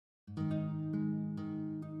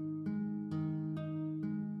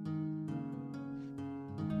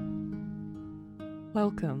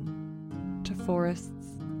Welcome to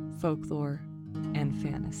Forests, Folklore, and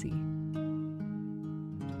Fantasy.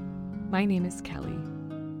 My name is Kelly,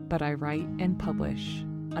 but I write and publish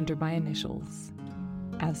under my initials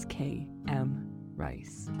as K.M.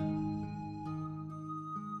 Rice.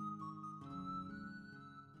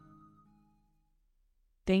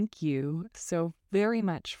 Thank you so very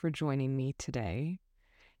much for joining me today.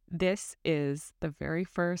 This is the very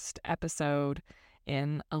first episode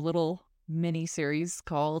in a little mini-series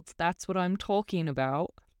called That's What I'm Tolkien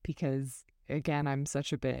About, because, again, I'm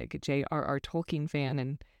such a big J.R.R. Tolkien fan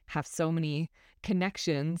and have so many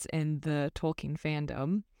connections in the Tolkien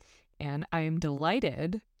fandom. And I am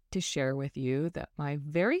delighted to share with you that my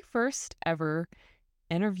very first ever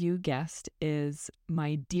interview guest is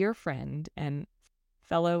my dear friend and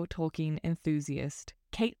fellow Tolkien enthusiast,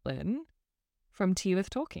 Kaitlyn from Tea with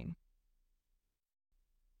Tolkien.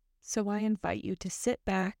 So I invite you to sit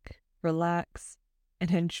back, relax, and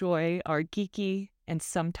enjoy our geeky and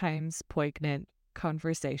sometimes poignant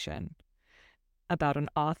conversation about an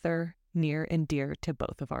author near and dear to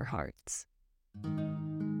both of our hearts.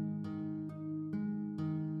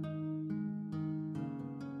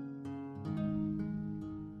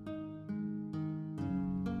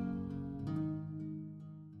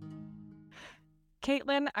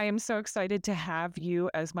 Kaitlyn, I am so excited to have you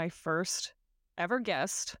as my first ever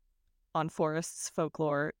guest on Forests,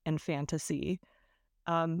 Folklore, and Fantasy.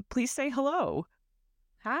 Please say hello.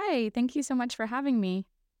 Hi, thank you so much for having me.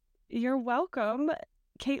 You're welcome.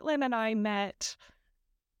 Kaitlyn and I met,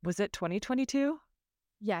 was it 2022?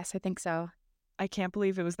 Yes, I think so. I can't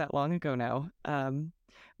believe it was that long ago now.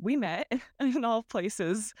 We met in all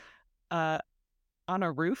places on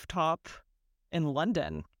a rooftop in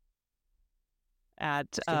London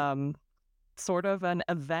at sort of an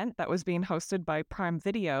event that was being hosted by Prime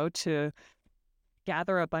Video to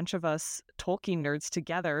gather a bunch of us Tolkien nerds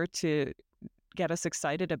together to get us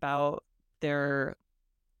excited about their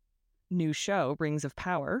new show, Rings of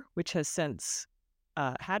Power, which has since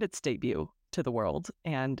had its debut to the world.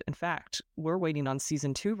 And in fact, we're waiting on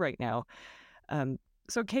season 2 right now.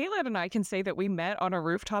 So Kaitlyn and I can say that we met on a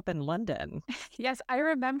rooftop in London. Yes, I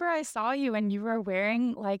remember I saw you and you were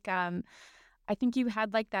wearing I think you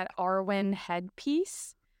had like that Arwen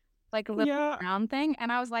headpiece, like a little crown thing. And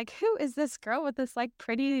I was like, who is this girl with this like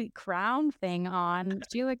pretty crown thing on?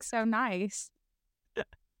 She looks so nice.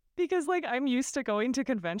 Because like I'm used to going to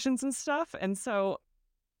conventions and stuff. And so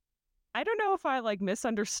I don't know if I like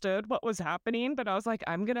misunderstood what was happening, but I was like,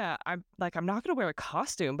 I'm not gonna wear a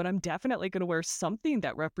costume, but I'm definitely gonna wear something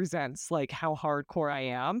that represents like how hardcore I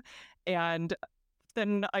am. And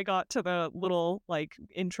then I got to the little like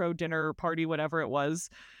intro dinner party, whatever it was,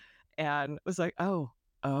 and was like, oh,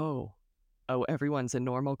 everyone's in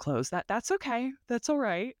normal clothes. That's okay. That's all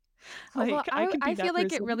right. Like Well, I can be I that feel like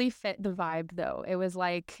it person. really fit the vibe though. It was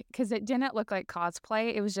like, because it didn't look like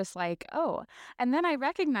cosplay. It was just like, oh. And then I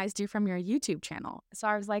recognized you from your YouTube channel. So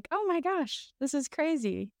I was like, oh my gosh, this is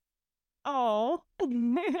crazy. Oh.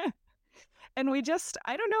 And we just,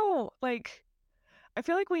 I don't know, like I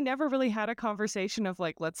feel like we never really had a conversation of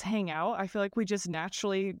like, let's hang out. I feel like we just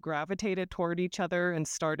naturally gravitated toward each other and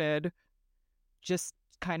started just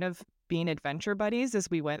kind of being adventure buddies as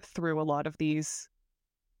we went through a lot of these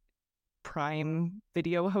Prime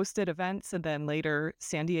Video hosted events and then later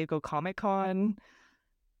San Diego Comic-Con.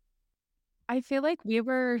 I feel like we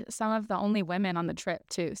were some of the only women on the trip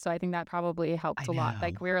too. So I think that probably helped a lot.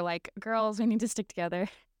 Like we were like, girls, we need to stick together.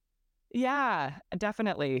 Yeah,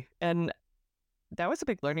 definitely. And that was a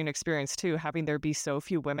big learning experience too, having there be so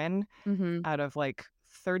few women out of like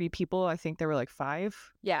 30 people. I think there were like 5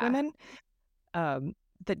 women.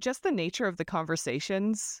 That just the nature of the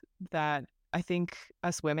conversations that I think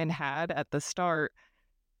us women had at the start.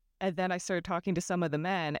 And then I started talking to some of the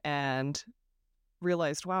men and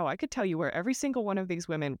realized, wow, I could tell you where every single one of these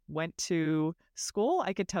women went to school.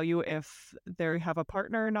 I could tell you if they have a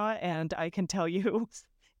partner or not. And I can tell you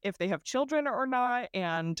if they have children or not,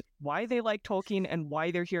 and why they like Tolkien and why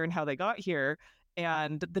they're here and how they got here.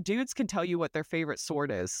 And the dudes can tell you what their favorite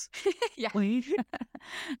sword is. Yeah.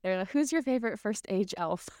 They're like, who's your favorite first age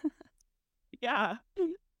elf? Yeah.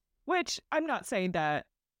 Which I'm not saying that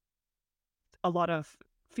a lot of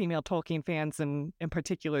female Tolkien fans, and in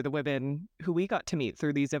particular the women who we got to meet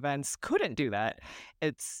through these events, couldn't do that.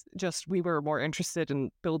 It's just we were more interested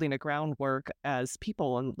in building a groundwork as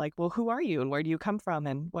people and like, well, who are you and where do you come from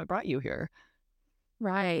and what brought you here?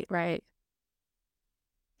 Right.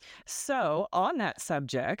 So on that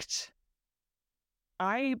subject,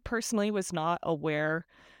 I personally was not aware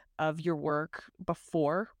of your work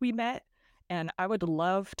before we met, and I would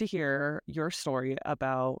love to hear your story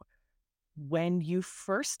about when you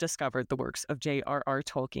first discovered the works of J.R.R.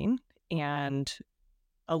 Tolkien and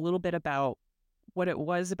a little bit about what it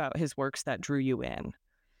was about his works that drew you in.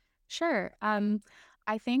 Sure.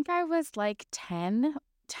 I think I was like 10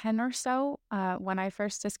 or so when I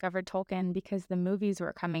first discovered Tolkien because the movies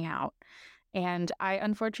were coming out. And I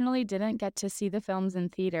unfortunately didn't get to see the films in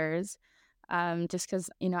theaters just because,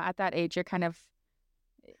 at that age, you're kind of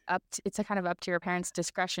it's a kind of up to your parents'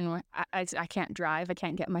 discretion. I can't drive. I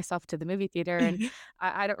can't get myself to the movie theater. And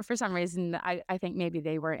I don't, for some reason, I think maybe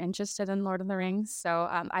they were interested in Lord of the Rings. So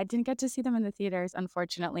I didn't get to see them in the theaters,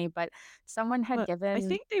 unfortunately, but someone had But I given,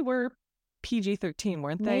 think they were PG-13,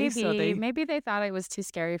 weren't they? So maybe they thought it was too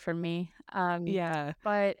scary for me. yeah.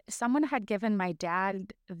 But someone had given my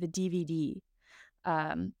dad the DVD.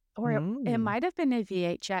 Or it Mm. might have been a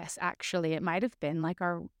VHS, actually. It might have been like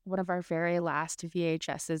one of our very last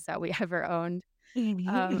VHSs that we ever owned.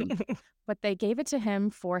 Um, but they gave it to him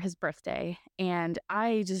for his birthday, and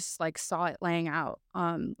I just like saw it laying out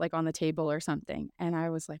like on the table or something, and I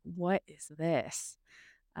was like, "What is this?"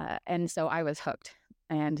 And so I was hooked.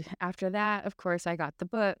 And after that, of course, I got the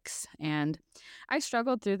books, and I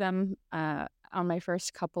struggled through them on my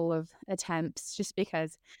first couple of attempts just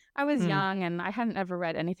because I was Mm. young and I hadn't ever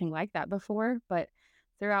read anything like that before. But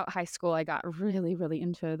throughout high school, I got really, really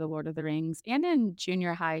into the Lord of the Rings. And in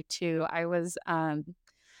junior high, too, I was I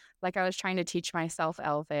was trying to teach myself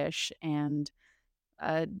Elvish and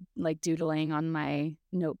like doodling on my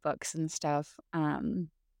notebooks and stuff.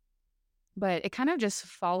 But it kind of just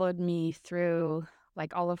followed me through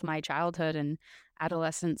like all of my childhood and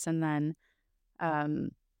adolescence. And then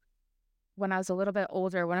um, when I was a little bit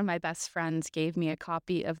older, one of my best friends gave me a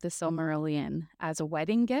copy of the Silmarillion as a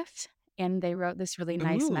wedding gift. And they wrote this really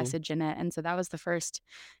nice Ooh. message in it. And so that was the first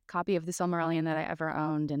copy of the Silmarillion that I ever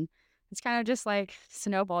owned. And it's kind of just like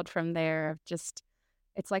snowballed from there. Just,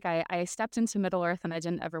 it's like I stepped into Middle Earth and I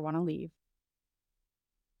didn't ever want to leave.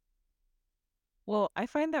 Well, I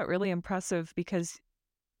find that really impressive because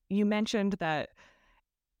you mentioned that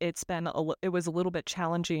it was a little bit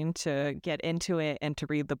challenging to get into it and to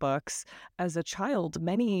read the books. As a child,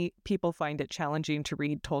 many people find it challenging to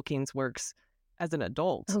read Tolkien's works as an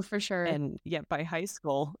adult. Oh, for sure. And yet by high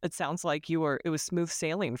school, it sounds like it was smooth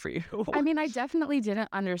sailing for you. I mean, I definitely didn't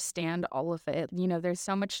understand all of it. There's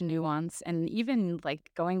so much nuance. And even like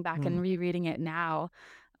going back and Mm. rereading it now,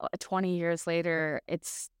 20 years later,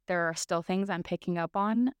 there are still things I'm picking up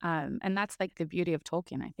on. And that's like the beauty of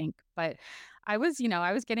Tolkien, I think. But I was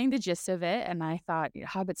getting the gist of it. And I thought,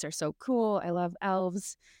 hobbits are so cool. I love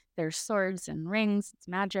elves. There's swords and rings. It's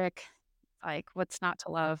magic. Like, what's not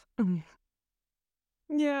to love? Mm.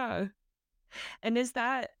 Yeah. And is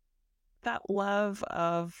that love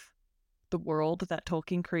of the world that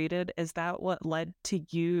Tolkien created, is that what led to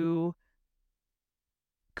you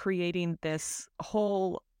creating this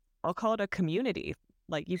whole, I'll call it a community?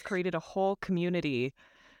 Like you've created a whole community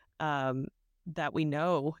um, that we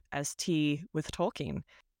know as Tea with Tolkien.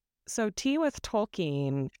 So Tea with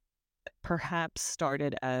Tolkien perhaps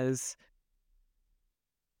started as,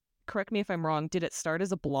 correct me if I'm wrong, did it start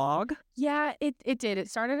as a blog? Yeah, it did. It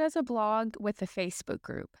started as a blog with a Facebook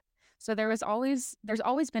group. So there's always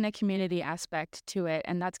been a community aspect to it,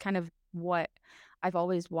 and that's kind of what I've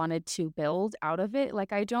always wanted to build out of it.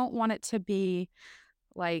 Like I don't want it to be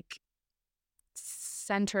like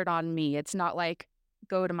centered on me. It's not like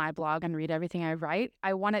go to my blog and read everything I write.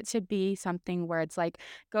 I want it to be something where it's like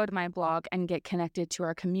go to my blog and get connected to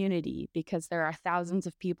our community because there are thousands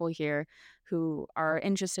of people here who are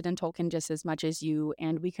interested in Tolkien just as much as you,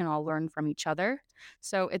 and we can all learn from each other.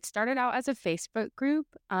 So it started out as a Facebook group,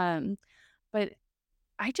 but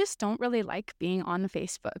I just don't really like being on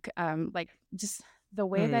Facebook. Like just the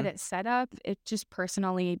way that Hmm. it's set up, it just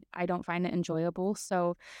personally, I don't find it enjoyable.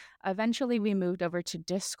 So eventually we moved over to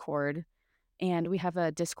Discord, and we have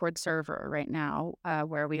a Discord server right now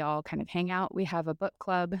where we all kind of hang out. We have a book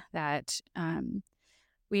club that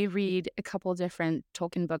we read a couple different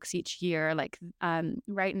Tolkien books each year. Like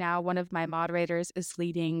right now, one of my moderators is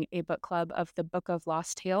leading a book club of the Book of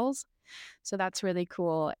Lost Tales. So that's really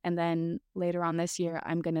cool. And then later on this year,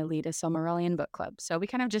 I'm going to lead a Silmarillion book club. So we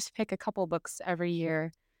kind of just pick a couple books every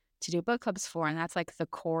year to do book clubs for. And that's like the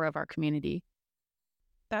core of our community.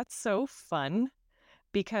 That's so fun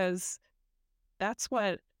because that's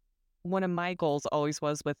what one of my goals always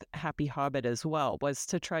was with Happy Hobbit as well, was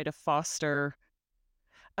to try to foster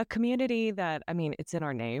a community that, I mean, it's in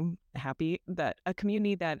our name, happy, that a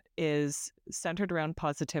community that is centered around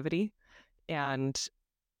positivity and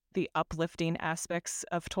the uplifting aspects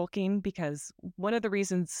of Tolkien. Because one of the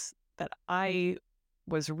reasons that I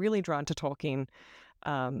was really drawn to Tolkien,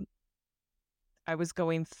 I was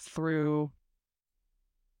going through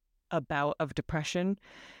a bout of depression,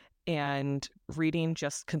 and reading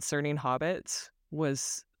just concerning hobbits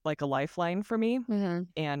was like a lifeline for me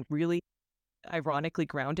and really ironically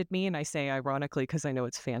grounded me. And I say ironically because I know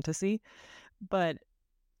it's fantasy, but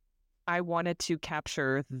I wanted to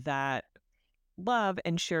capture that love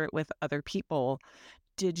and share it with other people.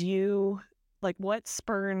 Did you, like, what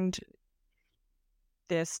spurned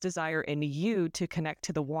this desire in you to connect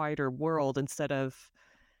to the wider world instead of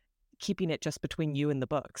keeping it just between you and the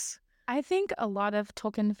books? I think a lot of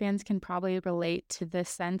Tolkien fans can probably relate to this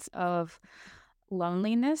sense of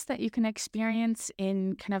loneliness that you can experience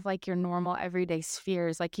in kind of like your normal everyday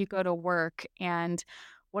spheres. Like you go to work, and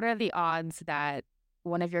what are the odds that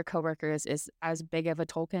one of your coworkers is as big of a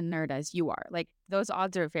Tolkien nerd as you are? Like those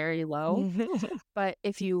odds are very low. But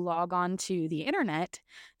if you log on to the internet,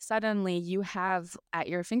 suddenly you have at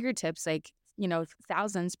your fingertips, like,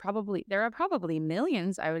 thousands, probably, there are probably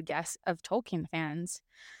millions, I would guess, of Tolkien fans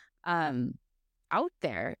um, out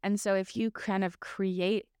there. And so if you kind of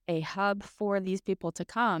create a hub for these people to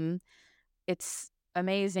come, it's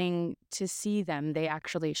amazing to see them. They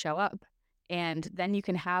actually show up. And then you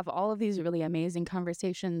can have all of these really amazing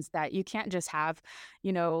conversations that you can't just have,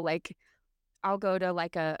 like I'll go to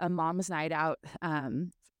like a mom's night out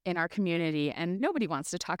in our community, and nobody wants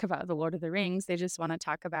to talk about the Lord of the Rings. They just want to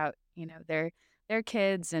talk about, their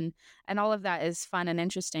kids, and all of that is fun and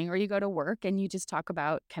interesting. Or you go to work and you just talk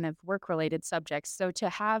about kind of work related subjects. So to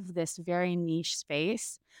have this very niche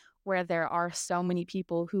space where there are so many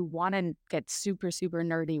people who want to get super, super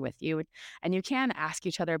nerdy with you, and you can ask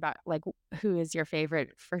each other about like who is your favorite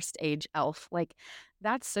first age elf. Like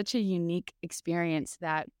that's such a unique experience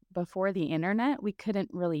that before the internet, we couldn't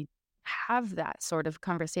really have that sort of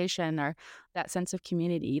conversation or that sense of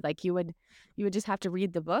community. Like you would just have to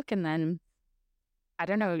read the book, and then I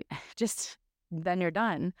don't know, just then you're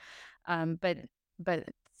done. But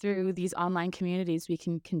through these online communities, we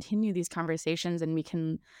can continue these conversations, and we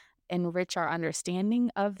can enrich our understanding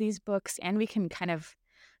of these books, and we can kind of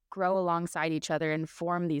grow alongside each other and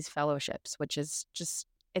form these fellowships, which is just,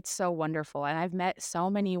 it's so wonderful. And I've met so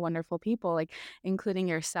many wonderful people, like including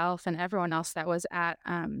yourself and everyone else that was at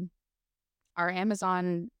our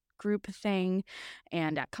Amazon group thing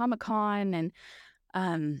and at Comic-Con,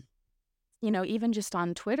 and even just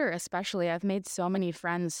on Twitter, especially, I've made so many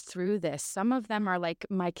friends through this. Some of them are like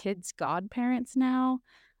my kids' godparents now.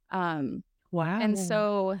 Wow. And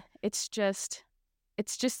so it's just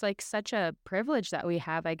like such a privilege that we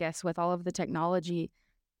have, I guess, with all of the technology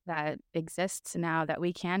that exists now, that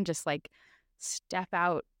we can just like step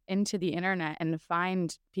out into the internet and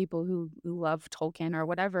find people who love Tolkien or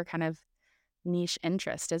whatever kind of niche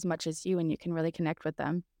interest as much as you, and you can really connect with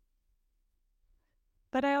them.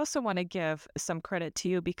 But I also want to give some credit to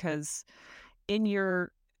you because through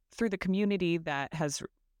the community that has,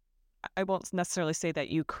 I won't necessarily say that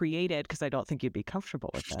you created because I don't think you'd be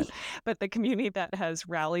comfortable with that, but the community that has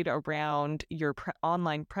rallied around your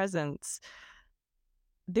online presence,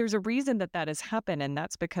 there's a reason that has happened, and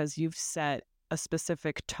that's because you've set a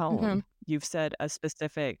specific tone. You've set a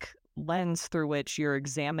specific lens through which you're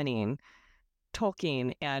examining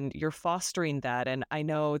Tolkien, and you're fostering that. And I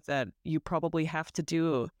know that you probably have to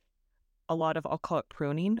do a lot of, I'll call it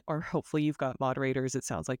pruning, or hopefully you've got moderators, it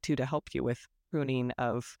sounds like, too, to help you with pruning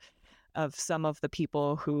of some of the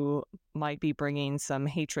people who might be bringing some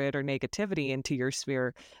hatred or negativity into your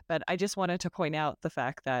sphere. But I just wanted to point out the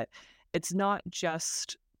fact that it's not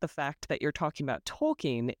just the fact that you're talking about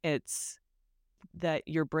Tolkien, it's that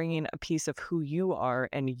you're bringing a piece of who you are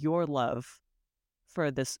and your love for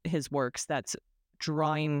his works that's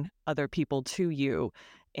drawing other people to you,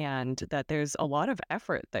 and that there's a lot of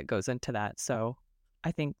effort that goes into that. So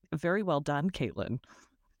I think very well done, Kaitlyn.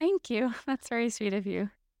 Thank you. That's very sweet of you.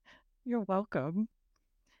 You're welcome.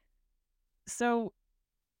 So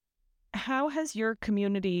how has your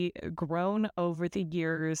community grown over the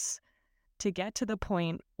years to get to the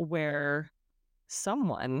point where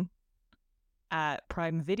someone at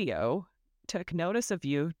Prime Video took notice of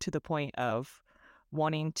you to the point of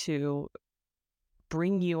wanting to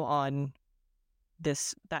bring you on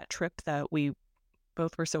that trip that we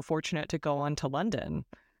both were so fortunate to go on to London?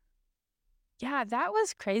 Yeah, that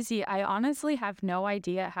was crazy. I honestly have no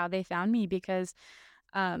idea how they found me because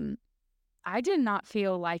I did not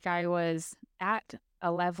feel like I was at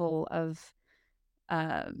a level of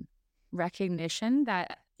recognition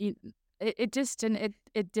that it just didn't,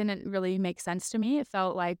 it didn't really make sense to me. It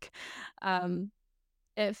felt like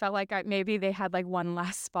maybe they had like one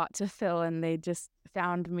last spot to fill, and they just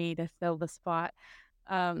found me to fill the spot.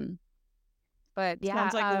 But yeah,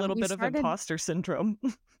 sounds like a little bit of imposter syndrome.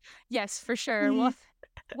 Yes, for sure. Well,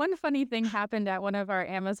 One funny thing happened at one of our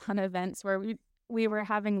Amazon events where we were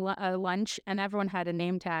having a lunch and everyone had a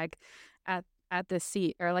name tag at the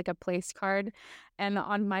seat or like a place card. And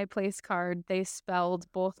on my place card, they spelled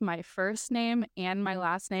both my first name and my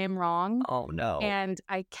last name wrong. Oh no. And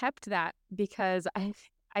I kept that because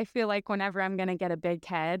I feel like whenever I'm going to get a big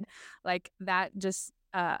head, like that just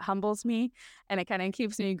humbles me and it kind of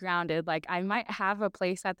keeps me grounded. Like I might have a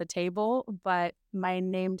place at the table, but my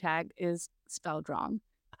name tag is spelled wrong.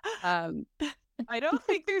 I don't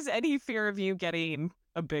think there's any fear of you getting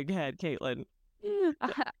a big head, Kaitlyn.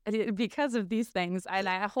 Because of these things, and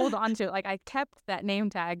I hold on to it. Like I kept that name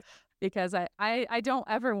tag because I don't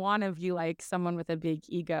ever want to be like someone with a big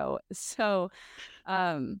ego. So,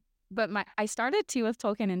 but I started Tea with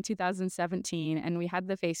Tolkien in 2017, and we had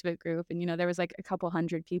the Facebook group, and there was like a couple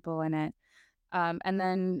hundred people in it. And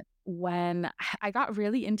then when I got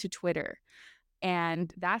really into Twitter,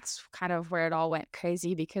 and that's kind of where it all went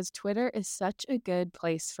crazy because Twitter is such a good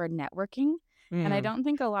place for networking. And I don't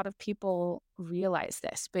think a lot of people realize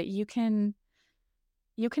this, but you can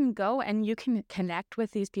go and you can connect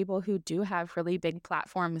with these people who do have really big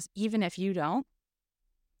platforms, even if you don't.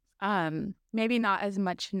 Maybe not as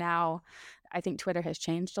much now. I think Twitter has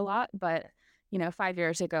changed a lot, but 5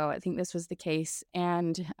 years ago, I think this was the case.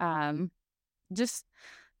 And just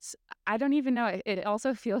I don't even know. It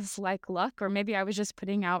also feels like luck, or maybe I was just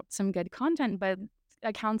putting out some good content, but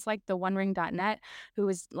accounts like the OneRing.net, who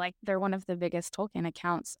is like, they're one of the biggest Tolkien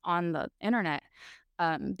accounts on the internet.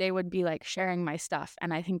 They would be like sharing my stuff.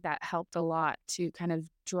 And I think that helped a lot to kind of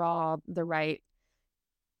draw the right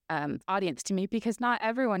audience to me, because not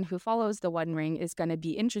everyone who follows the One Ring is going to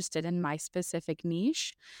be interested in my specific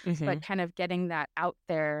niche, but kind of getting that out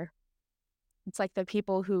there. It's like the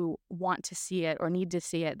people who want to see it or need to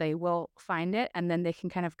see it, they will find it, and then they can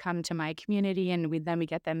kind of come to my community, and we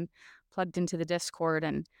get them plugged into the Discord,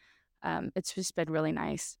 and it's just been really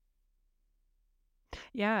nice.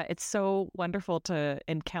 Yeah, it's so wonderful to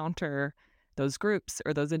encounter those groups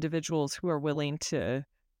or those individuals who are willing to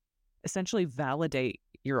essentially validate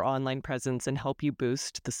your online presence and help you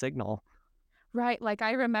boost the signal. Right. Like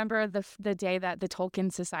I remember the day that the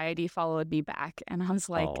Tolkien Society followed me back, and I was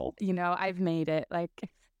like, I've made it. Like,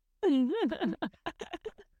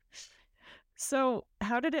 so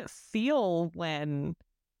how did it feel when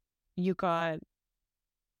you got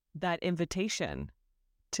that invitation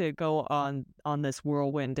to go on this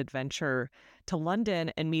whirlwind adventure to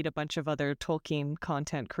London and meet a bunch of other Tolkien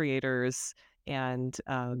content creators? And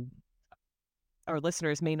our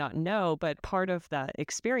listeners may not know, but part of that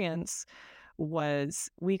experience was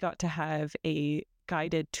we got to have a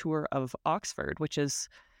guided tour of Oxford, which is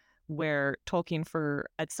where Tolkien,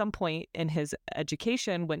 at some point in his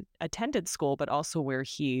education, attended school, but also where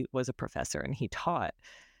he was a professor and he taught.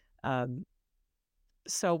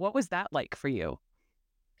 So what was that like for you?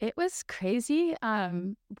 It was crazy.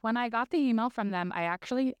 When I got the email from them, I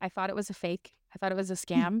thought it was a fake. I thought it was a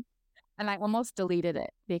scam, and I almost deleted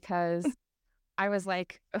it because I was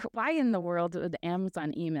like, why in the world would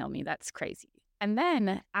Amazon email me? That's crazy. And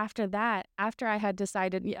then after that, after I had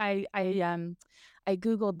decided, I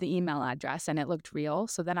Googled the email address and it looked real.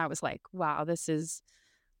 So then I was like, wow, this is,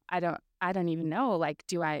 I don't even know. Like,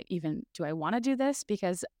 do I want to do this?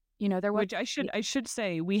 Because, there was. Which I should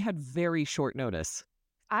say, we had very short notice.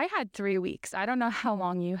 I had 3 weeks. I don't know how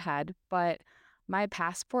long you had, but my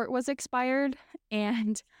passport was expired,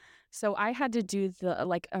 and so I had to do the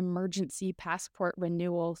like emergency passport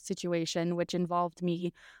renewal situation, which involved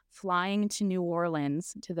me flying to New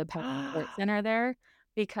Orleans to the passport center there,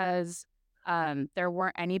 because there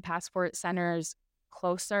weren't any passport centers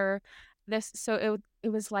closer. So it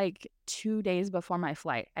was like 2 days before my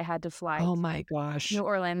flight. I had to fly Oh my gosh. New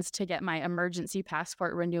Orleans to get my emergency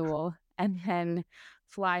passport renewal and then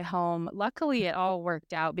fly home. Luckily, it all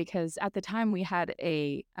worked out because at the time we had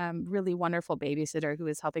a really wonderful babysitter who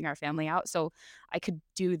was helping our family out. So I could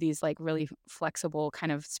do these like really flexible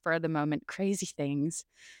kind of spur of the moment crazy things.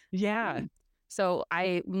 Yeah. So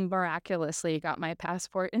I miraculously got my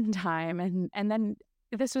passport in time. And then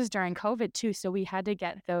this was during COVID too. So we had to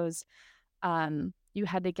get those, you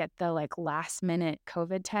had to get the like last minute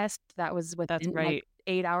COVID test that was within like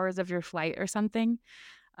 8 hours of your flight or something.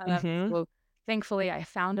 So thankfully, I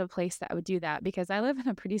found a place that would do that because I live in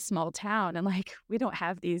a pretty small town and like we don't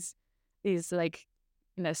have these like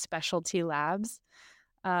specialty labs.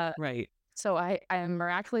 Right. So I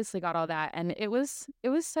miraculously got all that, and it was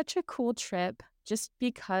such a cool trip just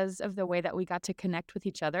because of the way that we got to connect with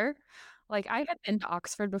each other. Like I had been to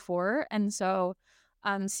Oxford before, and so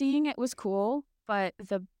seeing it was cool, but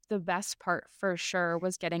the best part for sure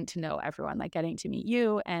was getting to know everyone, like getting to meet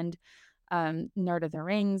you and Nerd of the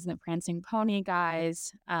Rings and the Prancing Pony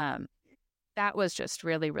guys. That was just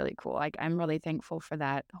really, really cool. Like, I'm really thankful for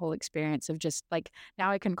that whole experience of just like,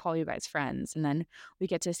 now I can call you guys friends, and then we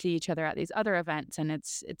get to see each other at these other events, and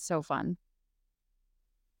it's so fun.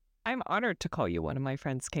 I'm honored to call you one of my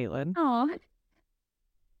friends, Kaitlyn. Oh,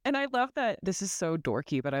 and I love that this is so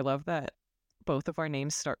dorky, but I love that both of our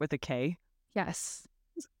names start with a K. yes.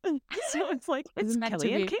 So it's like, it's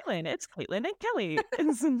Kelly and Kaitlyn. It's Kaitlyn and Kelly.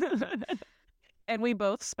 And we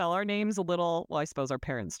both spell our names a little, well, I suppose our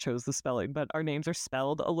parents chose the spelling, but our names are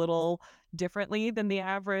spelled a little differently than the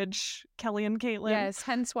average Kelly and Kaitlyn. Yes,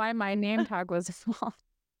 hence why my name tag was small.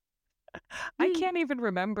 I can't even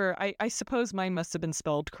remember. I suppose mine must have been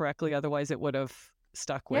spelled correctly. Otherwise, it would have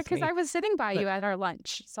stuck with me. Yeah, because I was sitting by you at our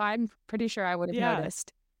lunch, so I'm pretty sure I would have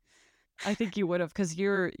noticed. I think you would have, because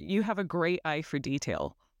you have a great eye for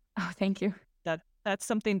detail. Oh, thank you. That's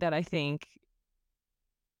something that I think,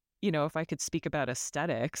 if I could speak about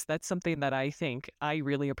aesthetics, that's something that I think I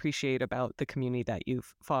really appreciate about the community that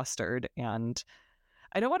you've fostered. And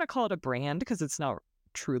I don't want to call it a brand because it's not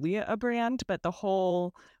truly a brand, but the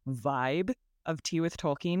whole vibe of Tea with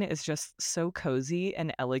Tolkien is just so cozy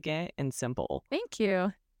and elegant and simple. Thank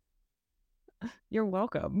you. You're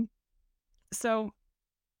welcome. So,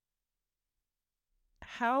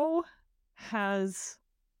 how has,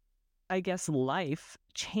 I guess, life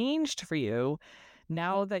changed for you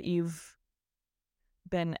now that you've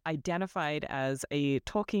been identified as a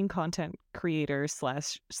Tolkien content creator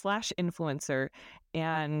slash influencer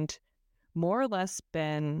and more or less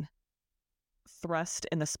been thrust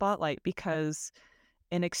in the spotlight? Because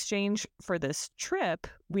in exchange for this trip,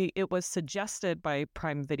 it was suggested by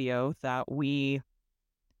Prime Video that we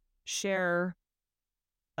share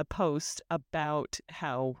a post about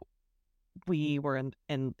how we were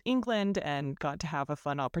in England and got to have a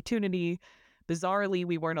fun opportunity. Bizarrely,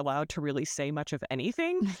 we weren't allowed to really say much of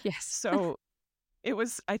anything. Yes. So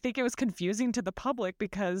I think it was confusing to the public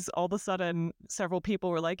because all of a sudden several people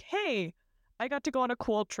were like, hey, I got to go on a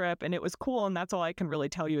cool trip and it was cool. And that's all I can really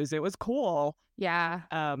tell you is it was cool. Yeah.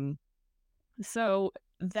 So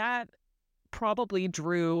that probably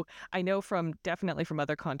drew, I know definitely from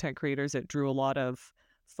other content creators, it drew a lot of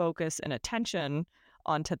focus and attention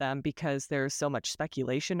onto them because there's so much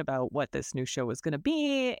speculation about what this new show was going to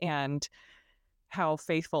be and how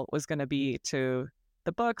faithful it was going to be to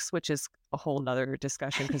the books, which is a whole nother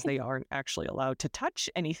discussion because they aren't actually allowed to touch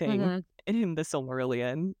anything in the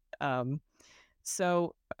Silmarillion.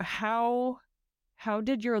 So how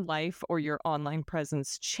did your life or your online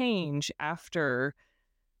presence change after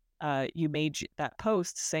you made that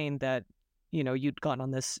post saying that, you'd gone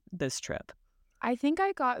on this trip? I think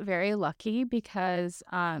I got very lucky because,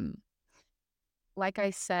 like I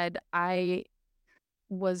said, I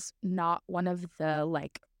was not one of the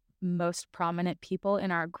most prominent people in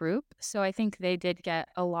our group. So I think they did get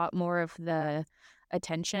a lot more of the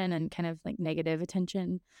attention and kind of negative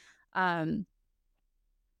attention.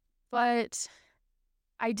 But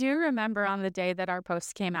I do remember on the day that our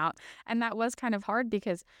post came out, and that was kind of hard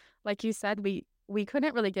because, like you said, we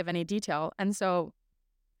couldn't really give any detail. And so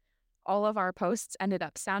all of our posts ended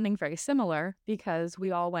up sounding very similar because we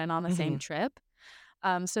all went on the same trip.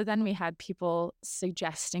 So then we had people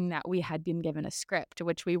suggesting that we had been given a script,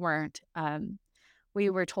 which we weren't. We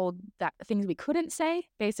were told that things we couldn't say.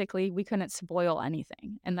 Basically, we couldn't spoil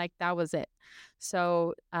anything. And that was it.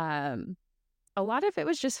 So a lot of it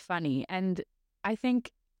was just funny. And I think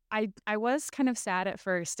I was kind of sad at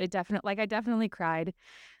first. I definitely cried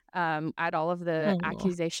at all of the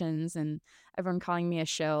accusations and everyone calling me a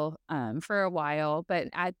shill for a while. But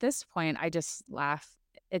at this point, I just laugh.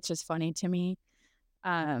 It's just funny to me.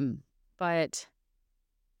 But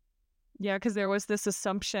yeah, because there was this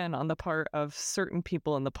assumption on the part of certain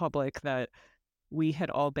people in the public that we had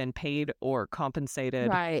all been paid or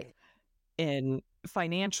compensated in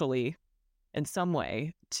financially in some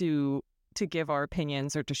way to give our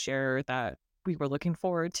opinions or to share that we were looking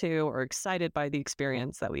forward to or excited by the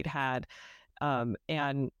experience that we'd had.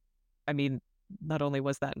 And I mean, not only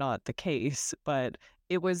was that not the case, but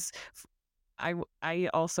it was, I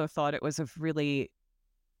also thought it was a really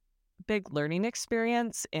big learning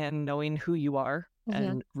experience in knowing who you are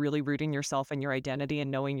and really rooting yourself and your identity and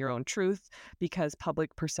knowing your own truth, because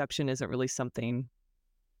public perception isn't really something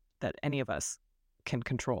that any of us can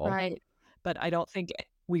control. Right. But I don't think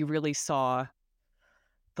we really saw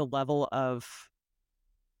the level of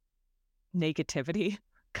negativity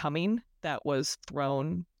coming that was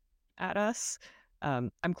thrown at us.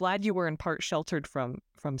 I'm glad you were in part sheltered from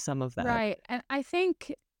some of that. Right. And I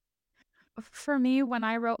think for me, when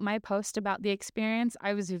I wrote my post about the experience,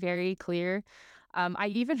 I was very clear. I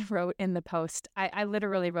even wrote in the post, I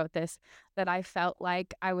literally wrote this, that I felt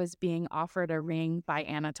like I was being offered a ring by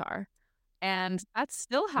Anatar. And that's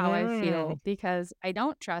still how I feel Mm. because I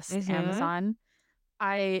don't trust Mm-hmm. Amazon.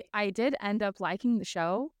 I did end up liking the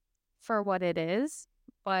show for what it is,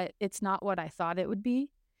 but it's not what I thought it would be.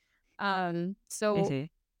 So Mm-hmm.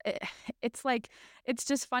 it, it's like it's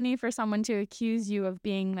just funny for someone to accuse you of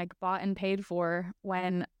being like bought and paid for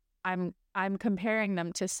when I'm comparing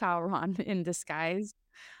them to Sauron in disguise.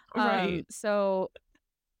 Right. So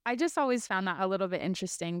I just always found that a little bit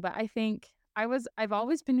interesting, but I think I've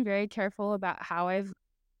always been very careful about how I've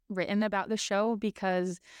written about the show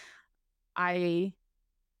because I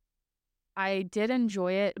I did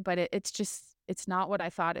enjoy it, but it's not what I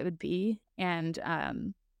thought it would be, and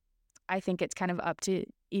I think it's kind of up to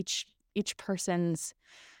each person's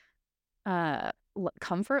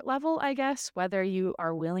comfort level, I guess, whether you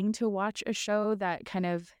are willing to watch a show that kind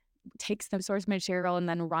of takes the source material and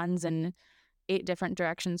then runs in 8 different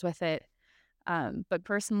directions with it. But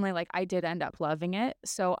personally, like I did end up loving it.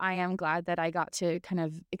 So I am glad that I got to kind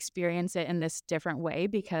of experience it in this different way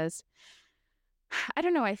because I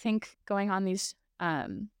don't know, I think going on the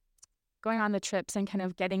trips and kind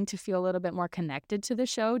of getting to feel a little bit more connected to the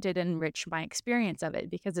show did enrich my experience of it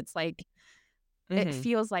because it's like it Mm-hmm.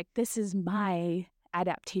 feels like this is my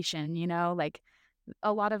adaptation, you know? Like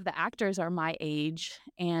a lot of the actors are my age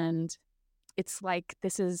and it's like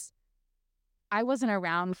this is I wasn't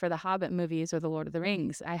around for the Hobbit movies or the Lord of the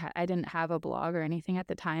Rings. I didn't have a blog or anything at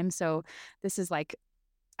the time, so this is like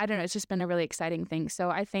I don't know, it's just been a really exciting thing. So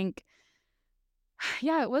I think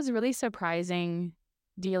yeah, it was really surprising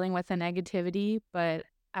dealing with the negativity, but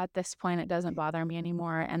at this point it doesn't bother me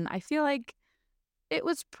anymore and I feel like it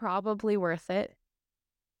was probably worth it.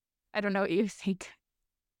 I don't know what you think.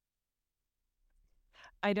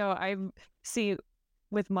 I know. I'm see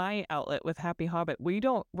with my outlet with Happy Hobbit,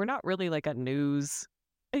 we're not really like a news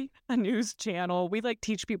channel. We like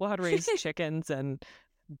teach people how to raise chickens and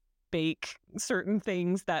bake certain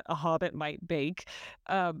things that a hobbit might bake.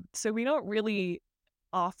 So we don't really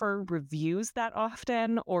offer reviews that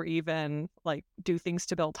often or even like do things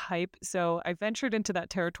to build hype. So I ventured into that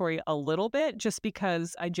territory a little bit just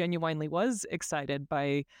because I genuinely was excited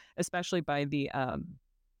by especially by the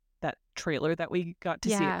that trailer that we got to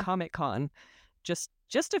see at Yeah. Comic-Con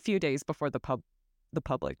just a few days before the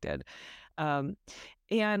public did. Um,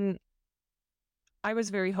 and I was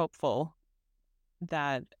very hopeful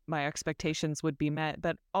that my expectations would be met,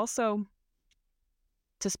 but also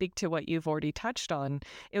to speak to what you've already touched on,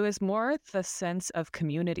 it was more the sense of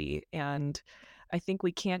community. And I think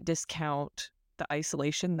we can't discount the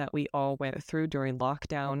isolation that we all went through during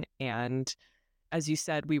lockdown. And as you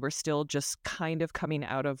said, we were still just kind of coming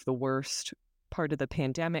out of the worst part of the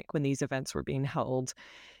pandemic when these events were being held.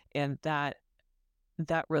 And that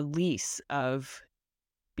release of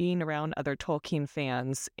being around other Tolkien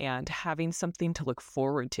fans and having something to look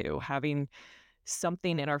forward to, having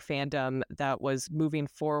something in our fandom that was moving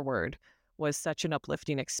forward was such an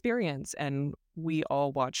uplifting experience. And we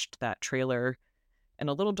all watched that trailer in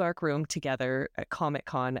a little dark room together at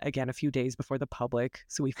Comic-Con, again, a few days before the public.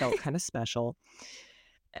 So we felt kind of special.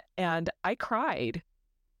 And I cried.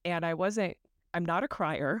 And I'm not a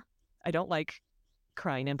crier. I don't like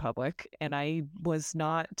crying in public. And I was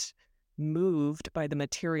not moved by the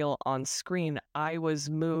material on screen. I was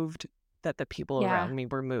moved that the people Yeah. around me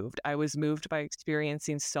were moved. I was moved by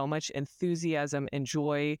experiencing so much enthusiasm and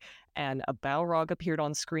joy. And a Balrog appeared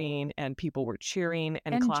on screen, and people were cheering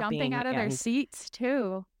and And jumping clapping. out of their And seats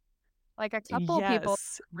too. Like a couple people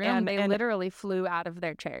yes, in the room, and they literally flew out of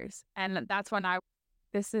their chairs. And that's when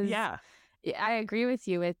this is, yeah, I agree with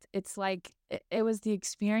you. It's like, it was the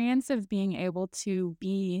experience of being able to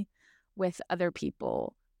be with other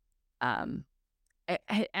people, um,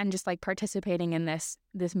 and just like participating in this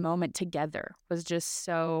moment together was just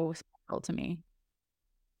so special to me.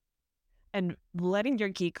 and letting your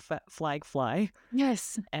flag fly.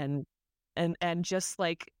 Yes. and and just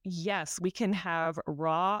like, yes, we can have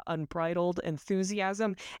raw unbridled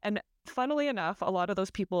enthusiasm. And funnily enough, a lot of those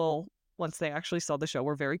people, once they actually saw the show,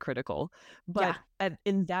 were very critical, Yeah. but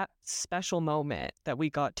in that special moment that we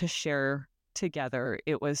got to share together,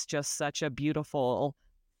 it was just such a beautiful,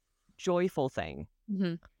 joyful thing.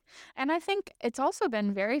 Hmm. And I think it's also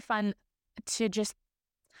been very fun to just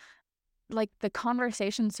like the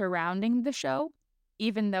conversation surrounding the show,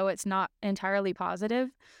 even though it's not entirely positive,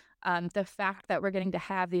 the fact that we're getting to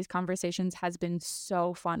have these conversations has been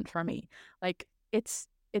so fun for me. Like it's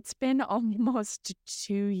been almost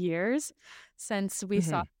 2 years since we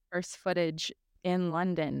saw Hmm. first footage in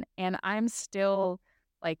London, and I'm still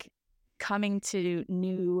like coming to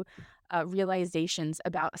new realizations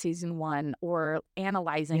about season 1 or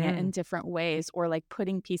analyzing it in different ways or like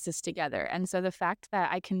putting pieces together. And so the fact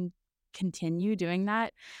that I can continue doing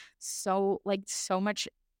that so much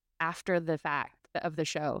after the fact of the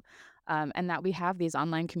show, and that we have these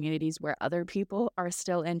online communities where other people are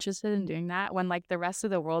still interested in doing that when like the rest of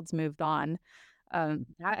the world's moved on,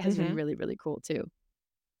 that has been really, really cool too.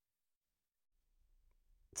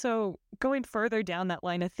 So going further down that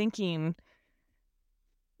line of thinking,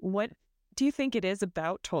 what do you think it is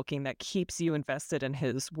about Tolkien that keeps you invested in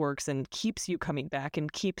his works and keeps you coming back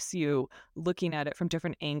and keeps you looking at it from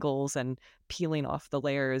different angles and peeling off the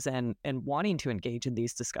layers and wanting to engage in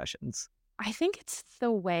these discussions? I think it's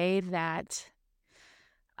the way that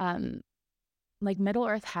like Middle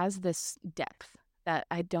Earth has this depth that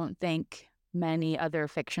I don't think many other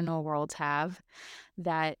fictional worlds have,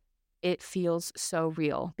 that it feels so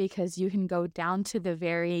real because you can go down to the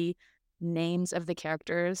very names of the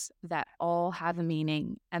characters that all have a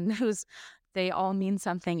meaning, and they all mean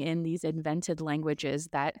something in these invented languages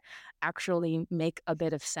that actually make a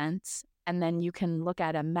bit of sense. And then you can look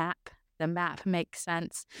at a map. The map makes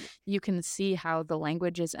sense. You can see how the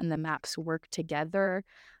languages and the maps work together.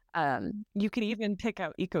 You can even pick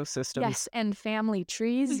out ecosystems. Yes, and family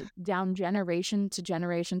trees down generation to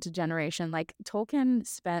generation to generation. Like Tolkien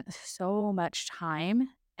spent so much time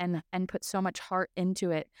and put so much heart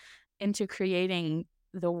into it, into creating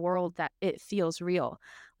the world that it feels real.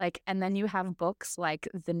 Like, and then you have books like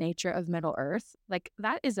The Nature of Middle Earth. Like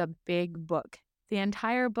that is a big book. The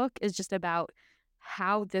entire book is just about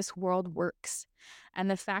how this world works. And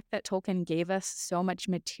the fact that Tolkien gave us so much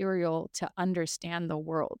material to understand the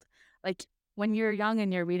world. Like when you're young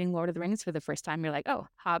and you're reading Lord of the Rings for the first time, you're like, oh,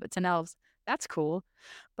 hobbits and elves, that's cool.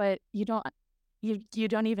 But you don't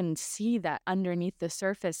even see that underneath the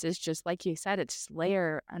surface is just, like you said, it's just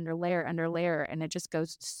layer under layer under layer, and it just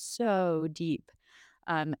goes so deep.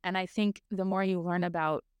 And I think the more you learn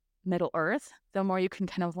about Middle Earth, the more you can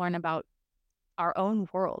kind of learn about our own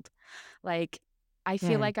world. Like, I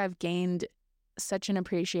feel like I've gained such an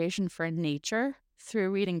appreciation for nature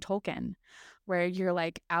through reading Tolkien, where you're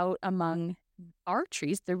like out among our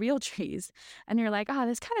trees, the real trees, and you're like, oh,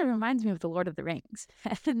 this kind of reminds me of the Lord of the Rings.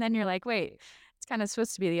 And then you're like, wait, it's kind of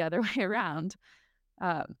supposed to be the other way around.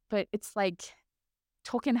 But it's like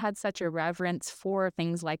Tolkien had such a reverence for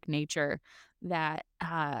things like nature that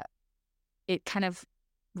it kind of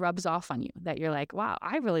rubs off on you, that you're like, wow,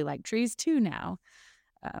 I really like trees too now.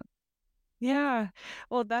 Yeah.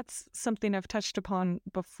 Well, that's something I've touched upon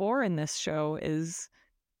before in this show is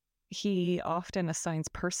he often assigns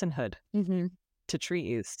personhood to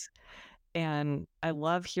trees. And I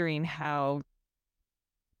love hearing how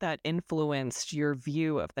that influenced your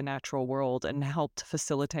view of the natural world and helped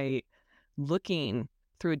facilitate looking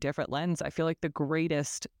through a different lens. I feel like the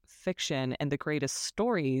greatest fiction and the greatest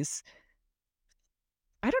stories,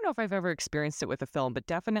 I don't know if I've ever experienced it with a film, but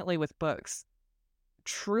definitely with books,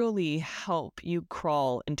 truly help you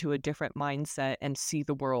crawl into a different mindset and see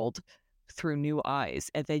the world through new eyes.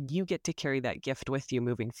 And then you get to carry that gift with you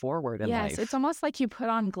moving forward in life. Yes, it's almost like you put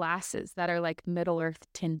on glasses that are like Middle Earth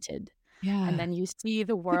tinted. Yeah. And then you see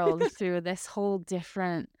the world through this whole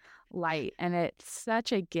different light. And it's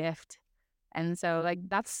such a gift. And so like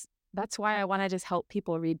that's why I want to just help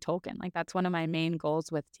people read Tolkien. Like that's one of my main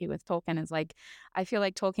goals with Tolkien is like, I feel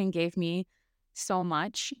like Tolkien gave me so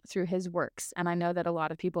much through his works. And I know that a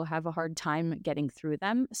lot of people have a hard time getting through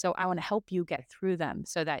them. So I want to help you get through them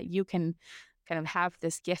so that you can kind of have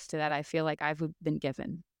this gift that I feel like I've been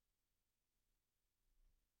given.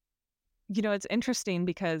 You know, it's interesting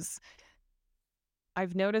because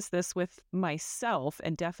I've noticed this with myself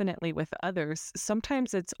and definitely with others.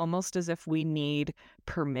 Sometimes it's almost as if we need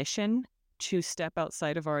permission to step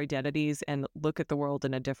outside of our identities and look at the world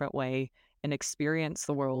in a different way and experience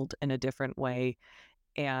the world in a different way.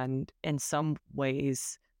 And in some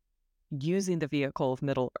ways, using the vehicle of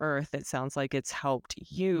Middle Earth, it sounds like it's helped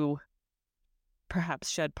you perhaps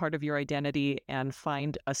shed part of your identity and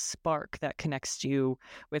find a spark that connects you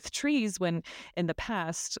with trees when in the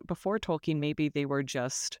past, before Tolkien, maybe they were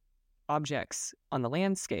just objects on the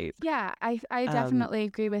landscape. Yeah, I definitely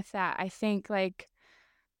agree with that. I think like,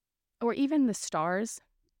 or even the stars,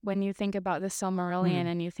 when you think about the Silmarillion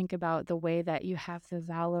and you think about the way that you have the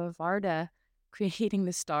Valar of Arda creating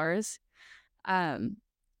the stars,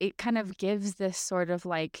 it kind of gives this sort of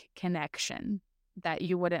like connection that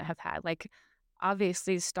you wouldn't have had. Like,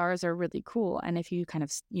 obviously stars are really cool, and if you kind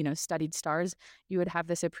of studied stars, you would have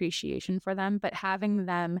this appreciation for them, but having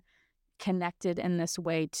them connected in this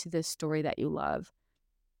way to this story that you love,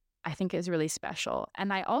 I think is really special.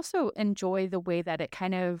 And I also enjoy the way that it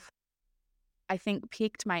kind of, I think,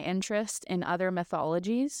 piqued my interest in other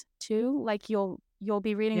mythologies too. Like you'll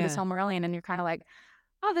be reading the Yeah. Silmarillion and you're kind of like,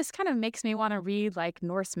 oh, this kind of makes me want to read like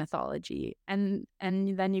Norse mythology. And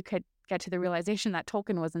then you could get to the realization that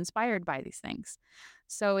Tolkien was inspired by these things.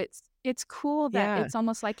 So it's cool that Yeah. it's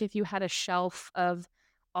almost like if you had a shelf of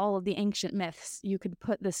all of the ancient myths, you could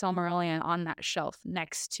put the Silmarillion on that shelf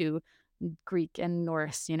next to Greek and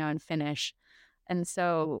Norse, and Finnish. And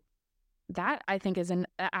so that I think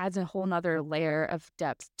adds a whole nother layer of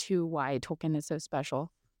depth to why Tolkien is so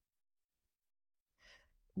special.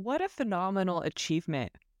 What a phenomenal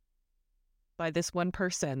achievement by this one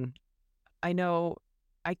person. I know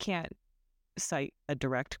I can't cite a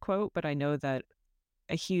direct quote, but I know that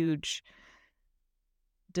a huge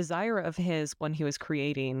desire of his when he was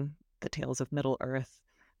creating the Tales of Middle Earth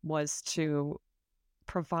was to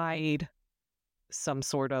provide some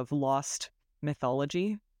sort of lost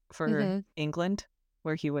mythology for Mm-hmm. England,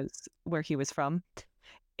 where he was from.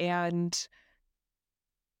 And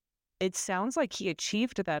it sounds like he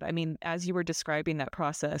achieved that. I mean, as you were describing that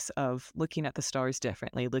process of looking at the stars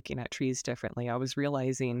differently, looking at trees differently, I was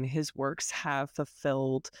realizing his works have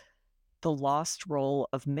fulfilled the lost role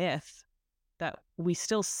of myth that we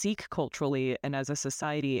still seek culturally and as a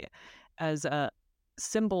society as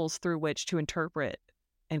symbols through which to interpret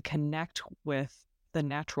and connect with the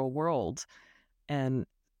natural world. And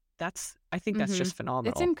I think that's Mm-hmm. just It's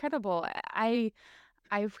phenomenal. incredible.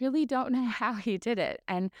 I really don't know how he did it.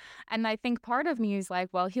 And I think part of me is like,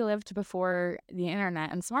 well, he lived before the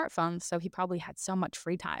internet and smartphones, so he probably had so much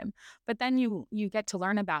free time. But then you get to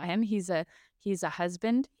learn about him. He's a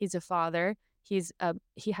husband, he's a father,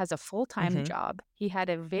 he has a full-time Hmm. job. He had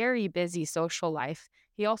a very busy social life.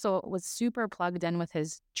 He also was super plugged in with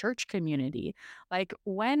his church community. Like,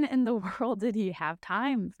 when in the world did he have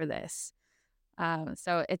time for this?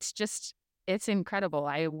 So it's incredible.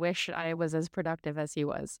 I wish I was as productive as he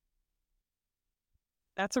was.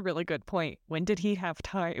 That's a really good point. When did he have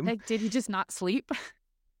time? Like, did he just not sleep?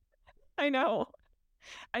 I know.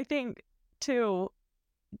 I think, too,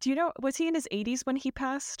 do you know, was he in his 80s when he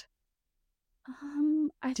passed?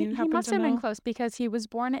 I Do think you he happen must to have been know? close because he was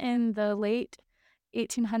born in the late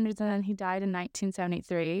 1800s and then he died in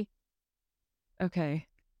 1973. Okay.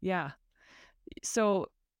 Yeah. So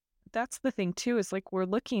that's the thing, too, is like we're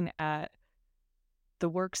looking at the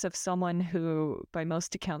works of someone who, by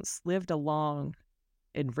most accounts, lived a long,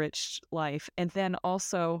 enriched life. And then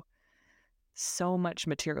also, so much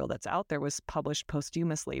material that's out there was published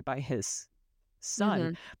posthumously by his son.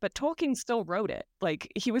 Mm-hmm. But Tolkien still wrote it.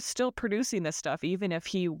 Like, he was still producing this stuff, even if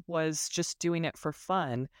he was just doing it for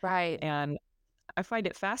fun. Right. And I find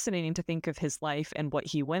it fascinating to think of his life and what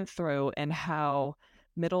he went through and how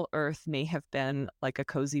Middle Earth may have been like a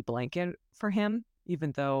cozy blanket for him,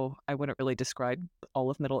 even though I wouldn't really describe all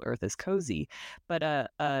of Middle Earth as cozy, but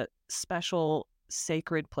a special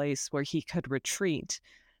sacred place where he could retreat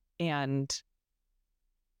and,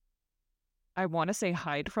 I want to say,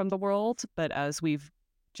 hide from the world, but as we've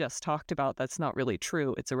just talked about, that's not really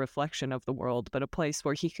true. It's a reflection of the world, but a place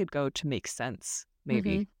where he could go to make sense,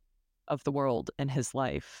 Mm-hmm. maybe, of the world and his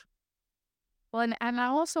life. Well, and I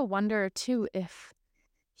also wonder too if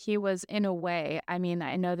he was in a way, I mean,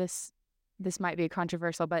 I know this might be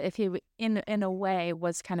controversial, but if in a way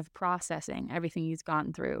was kind of processing everything he's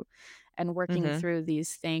gone through and working Hmm. through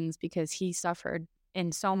these things because he suffered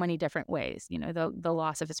in so many different ways, the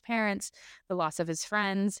loss of his parents, the loss of his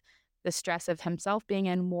friends, the stress of himself being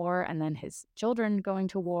in war and then his children going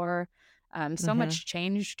to war. So Hmm. much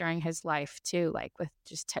change during his life too, like with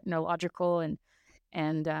just technological and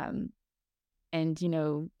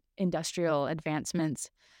industrial advancements.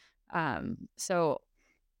 So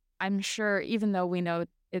I'm sure, even though we know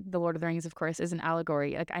the Lord of the Rings, of course, is an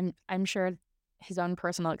allegory, like I'm sure his own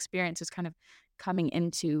personal experience was kind of coming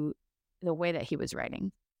into the way that he was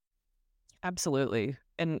writing. Absolutely.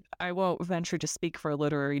 And I won't venture to speak for a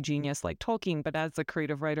literary genius like Tolkien, but as a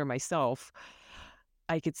creative writer myself,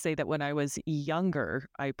 I could say that when I was younger,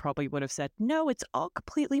 I probably would have said, no, it's all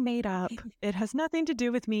completely made up. It has nothing to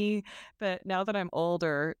do with me. But now that I'm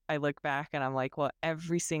older, I look back and I'm like, well,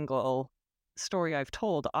 every single story I've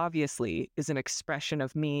told obviously is an expression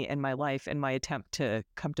of me and my life and my attempt to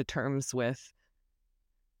come to terms with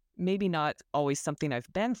maybe not always something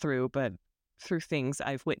I've been through, but through things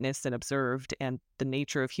I've witnessed and observed and the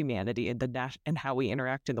nature of humanity and and how we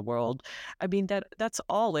interact in the world. I mean, that's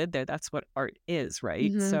all in there. That's what art is,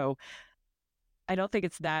 right? Mm-hmm. So I don't think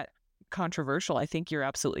it's that controversial. I think you're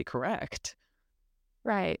absolutely correct.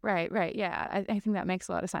 Right, right, right. Yeah, I think that makes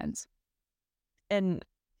a lot of sense. And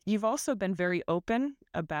you've also been very open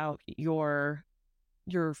about your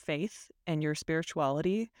faith and your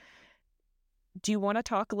spirituality. do you want to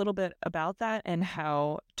talk a little bit about that and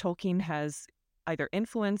how Tolkien has either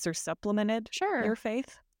influenced or supplemented Sure. your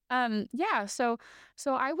faith? Yeah, so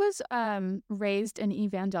I was raised an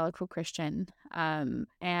evangelical Christian,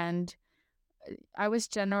 and I was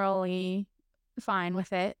generally fine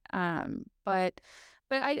with it. But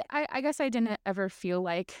I guess I didn't ever feel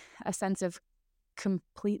like a sense of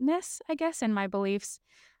completeness, I guess, in my beliefs.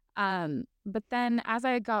 But then as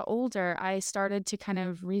I got older, I started to kind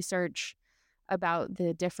of research about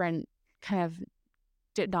the different kind of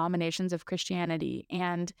denominations of Christianity.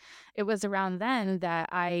 And it was around then that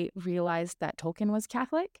I realized that Tolkien was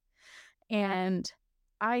Catholic. And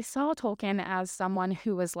I saw Tolkien as someone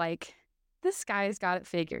who was like, this guy's got it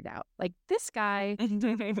figured out. Like, this guy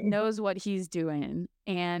knows what he's doing.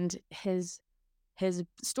 And his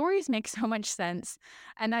stories make so much sense.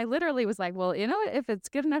 And I literally was like, well, you know what? If it's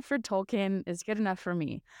good enough for Tolkien, it's good enough for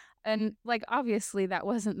me. And like, obviously that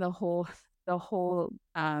wasn't the whole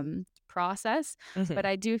process, but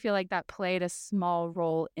I do feel like that played a small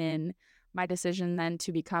role in my decision then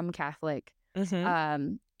to become Catholic.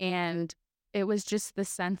 And it was just the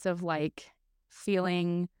sense of like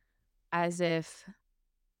feeling as if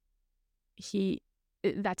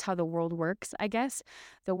that's how the world works, I guess.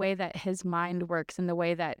 The way that his mind works and the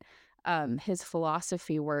way that his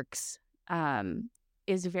philosophy works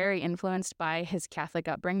is very influenced by his Catholic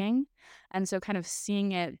upbringing. And so kind of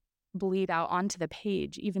seeing it bleed out onto the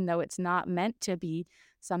page, even though it's not meant to be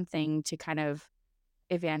something to kind of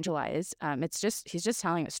evangelize. He's just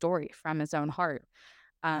telling a story from his own heart.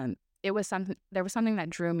 There was something that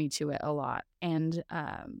drew me to it a lot. And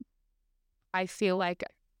I feel like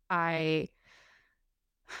I'm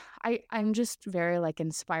just very like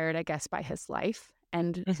inspired, I guess, by his life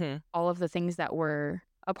and all of the things that were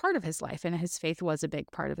a part of his life, and his faith was a big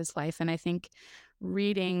part of his life. And I think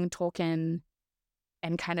reading Tolkien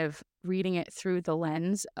and kind of reading it through the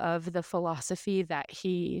lens of the philosophy that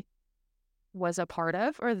he was a part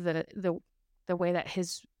of, or the way that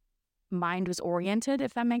his mind was oriented,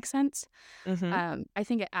 if that makes sense. I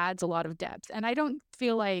think it adds a lot of depth. And I don't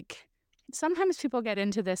feel like sometimes people get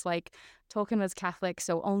into this like Tolkien was Catholic,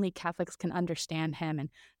 so only Catholics can understand him,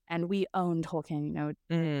 and we own Tolkien, you know.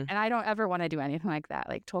 And I don't ever want to do anything like that.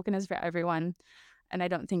 Like, Tolkien is for everyone, and I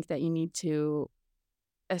don't think that you need to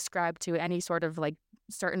ascribe to any sort of like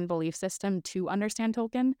certain belief system to understand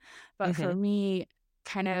Tolkien. But for me,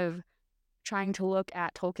 kind of trying to look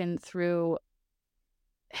at Tolkien through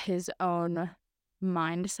his own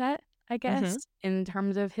mindset, I guess, in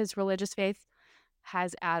terms of his religious faith,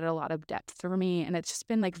 has added a lot of depth for me, and it's just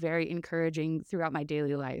been like very encouraging throughout my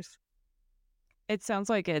daily life. It sounds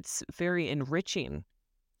like it's very enriching.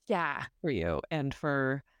 Yeah. For you and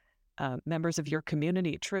for members of your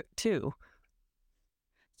community too.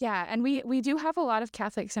 Yeah, and we do have a lot of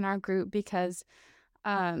Catholics in our group because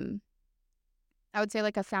I would say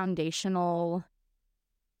like a foundation of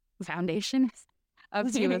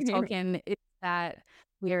view of Tolkien is that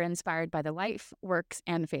we are inspired by the life, works,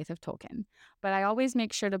 and faith of Tolkien. But I always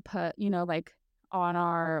make sure to put, you know, like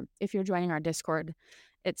if you're joining our Discord,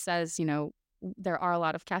 it says, you know, there are a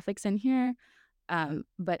lot of Catholics in here,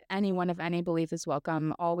 but anyone of any belief is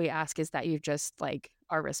welcome. All we ask is that you just like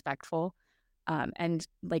are respectful. And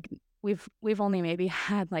like we've only maybe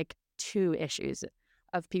had like 2 issues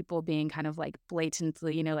of people being kind of like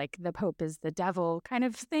blatantly, you know, like the Pope is the devil kind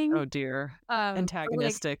of thing. Oh dear.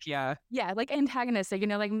 Antagonistic, yeah. Yeah, like antagonistic, you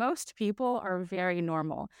know, like most people are very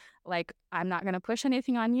normal. Like, I'm not going to push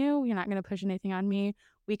anything on you. You're not going to push anything on me.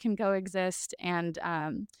 We can coexist, and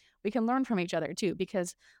we can learn from each other too.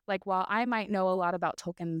 Because like, while I might know a lot about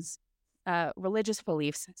Tolkien's religious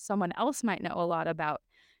beliefs, someone else might know a lot about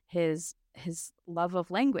his love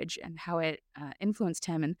of language and how it influenced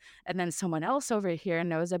him, and then someone else over here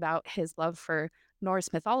knows about his love for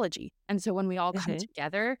Norse mythology. And so when we all come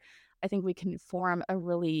together, I think we can form a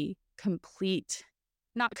really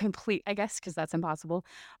not complete, I guess, because that's impossible,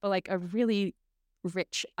 but like a really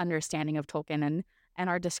rich understanding of Tolkien, and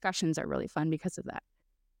our discussions are really fun because of that.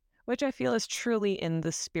 Which I feel is truly in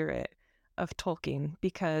the spirit of Tolkien,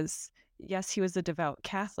 because yes, he was a devout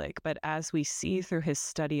Catholic, but as we see through his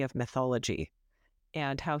study of mythology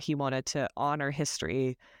and how he wanted to honor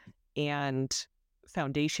history and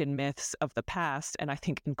foundation myths of the past, and I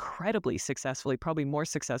think incredibly successfully, probably more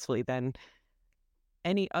successfully than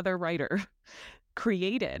any other writer,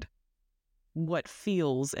 created what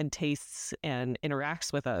feels and tastes and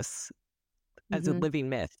interacts with us as a living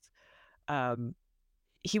myth.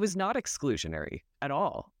 He was not exclusionary at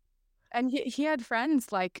all. And he had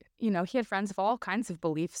friends, like, you know, he had friends of all kinds of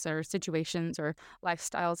beliefs or situations or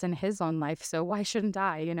lifestyles in his own life. So why shouldn't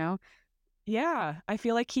I, you know? Yeah, I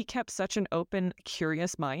feel like he kept such an open,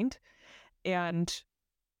 curious mind, and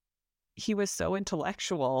he was so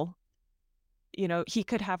intellectual. He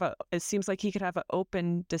could have it seems like he could have an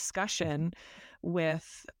open discussion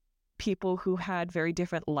with people who had very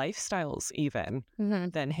different lifestyles even Mm-hmm.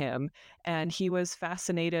 than him. And he was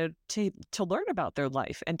fascinated to learn about their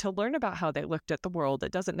life and to learn about how they looked at the world.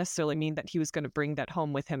 It doesn't necessarily mean that he was going to bring that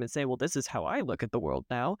home with him and say, well, this is how I look at the world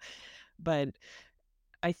now. But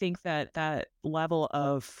I think that that level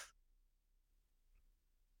of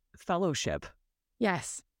fellowship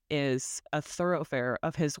Yes. is a thoroughfare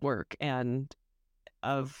of his work and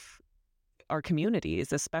of our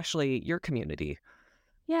communities, especially your community.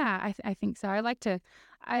 Yeah, I think so. I like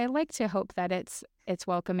to hope that it's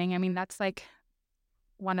welcoming. I mean, that's like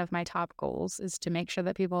one of my top goals is to make sure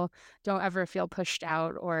that people don't ever feel pushed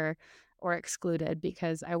out or excluded,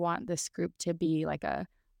 because I want this group to be like a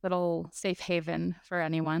little safe haven for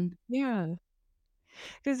anyone. Yeah.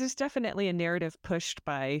 Because there's definitely a narrative pushed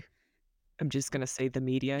by, I'm just going to say the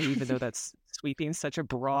media, even though that's sweeping such a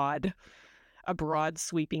broad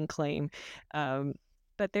sweeping claim. Um,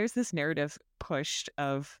 but there's this narrative pushed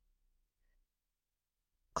of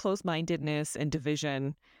closed-mindedness and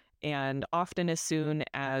division. And often as soon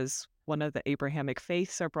as one of the Abrahamic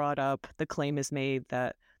faiths are brought up, the claim is made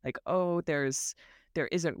that like, oh, there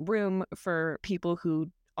isn't room for people who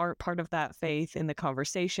aren't part of that faith in the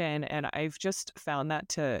conversation. And I've just found that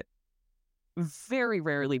to very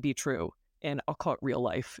rarely be true in occult real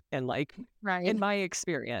life and like Right. in my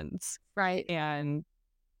experience. Right. And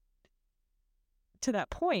to that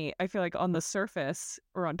point, I feel like on the surface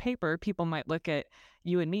or on paper, people might look at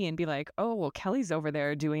you and me and be like, oh, well, Kelly's over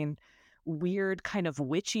there doing weird kind of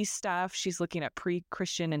witchy stuff. She's looking at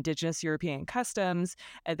pre-Christian indigenous European customs.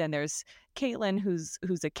 And then there's Kaitlyn, who's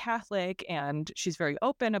a Catholic, and she's very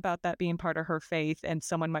open about that being part of her faith. And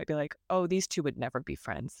someone might be like, oh, these two would never be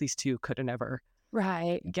friends. These two could have never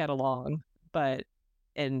Right. get along. But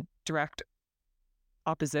in direct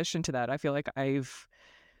opposition to that, I feel like I've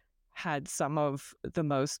had some of the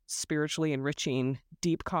most spiritually enriching,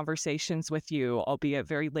 deep conversations with you, albeit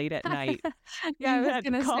very late at night Yeah, I was at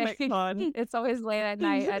gonna say Comic-Con. it's always late at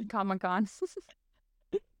night at Comic-Con.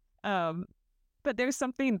 um, but there's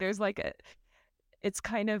like it's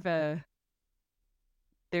kind of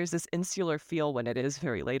there's this insular feel when it is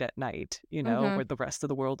very late at night, Mm-hmm. where the rest of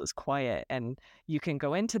the world is quiet. And you can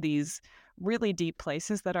go into these really deep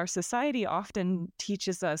places that our society often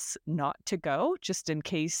teaches us not to go, just in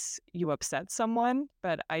case you upset someone.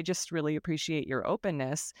 But I just really appreciate your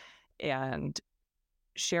openness and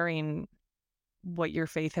sharing what your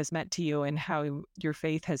faith has meant to you and how your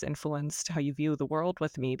faith has influenced how you view the world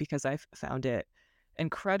with me, because I've found it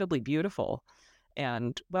incredibly beautiful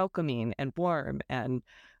and welcoming and warm and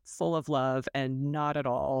full of love, and not at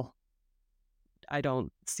all, I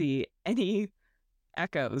don't see any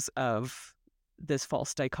echoes of this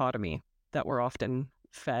false dichotomy that we're often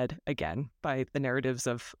fed again by the narratives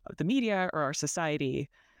of the media or our society,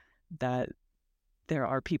 that there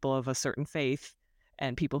are people of a certain faith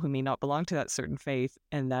and people who may not belong to that certain faith,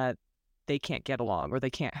 and that they can't get along or they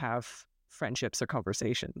can't have friendships or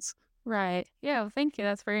conversations. Right. Yeah, well, thank you.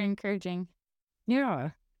 That's very encouraging. Yeah.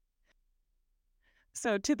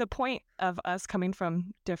 So, to the point of us coming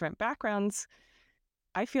from different backgrounds,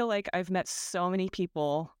 I feel like I've met so many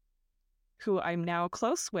people who I'm now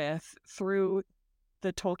close with through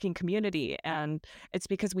the Tolkien community. And it's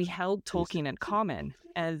because we held Tolkien in common.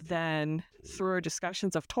 And then through our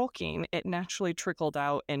discussions of Tolkien, it naturally trickled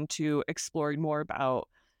out into exploring more about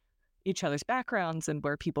each other's backgrounds and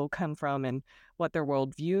where people come from and what their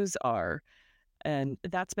worldviews are. And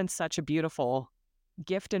that's been such a beautiful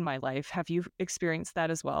gift in my life. Have you experienced that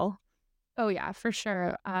as well? Oh yeah, for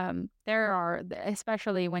sure. There are,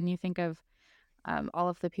 especially when you think of all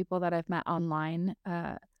of the people that I've met online,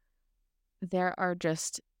 there are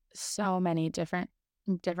just so many different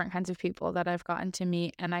kinds of people that I've gotten to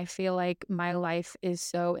meet, and I feel like my life is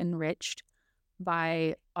so enriched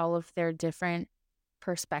by all of their different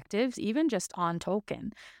perspectives, even just on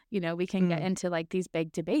Tolkien. We can get Mm. into like these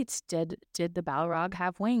big debates. Did the Balrog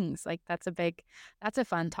have wings? Like that's a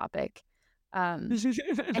fun topic. Um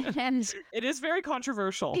and It is very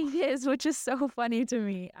controversial. it is, which is so funny to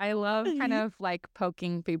me. I love kind of like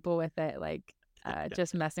poking people with it, like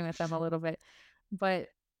just messing with them a little bit. But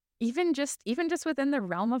even just within the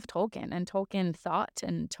realm of Tolkien and Tolkien thought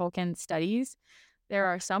and Tolkien studies, there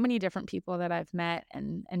are so many different people that I've met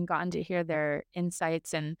and gotten to hear their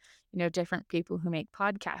insights, and different people who make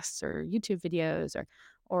podcasts or YouTube videos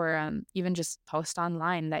or even just post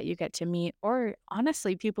online that you get to meet, or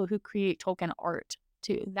honestly people who create Tolkien art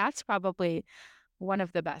too. That's probably one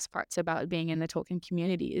of the best parts about being in the Tolkien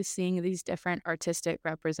community is seeing these different artistic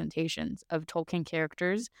representations of Tolkien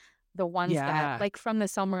characters, the ones that, Yeah. like from the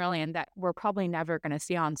Silmarillion, that we're probably never going to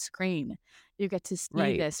see on screen. You get to see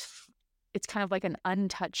Right. this. It's kind of like an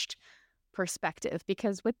untouched perspective,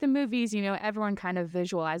 because with the movies, everyone kind of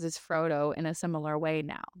visualizes Frodo in a similar way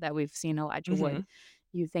now that we've seen Elijah Wood.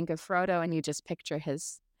 You think of Frodo and you just picture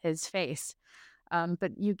his face.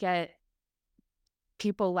 But you get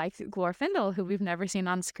people like Glorfindel, who we've never seen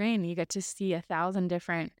on screen. You get to see 1,000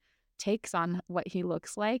 different takes on what he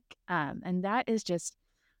looks like. And that is just,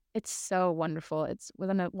 it's so wonderful. It's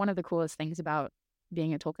one of the coolest things about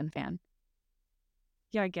being a Tolkien fan.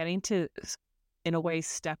 Yeah, getting to, in a way,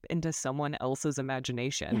 step into someone else's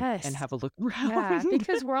imagination and Yes. have a look around. Yeah,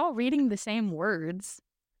 because we're all reading the same words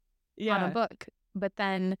on a Yeah. book, but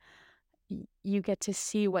then you get to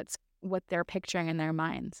see what they're picturing in their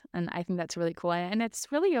minds. And I think that's really cool. And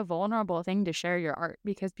it's really a vulnerable thing to share your art,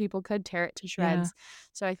 because people could tear it to shreds.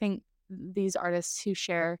 So I think these artists who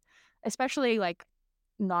share, especially like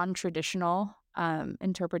non-traditional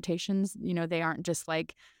interpretations, they aren't just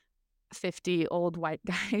like 50 old white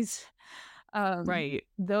guys. Right.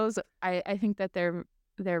 Those, I think that they're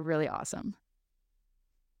really awesome.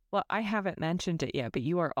 Well, I haven't mentioned it yet, but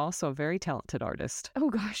you are also a very talented artist. Oh,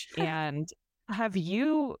 gosh. And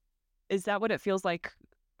is that what it feels like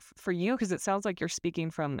for you? Because it sounds like you're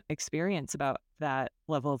speaking from experience about that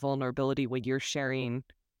level of vulnerability when you're sharing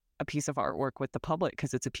a piece of artwork with the public,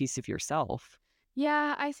 because it's a piece of yourself.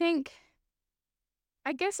 Yeah,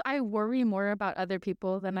 I guess I worry more about other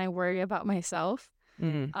people than I worry about myself.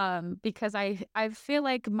 Because I feel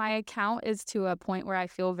like my account is to a point where I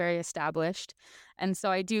feel very established. And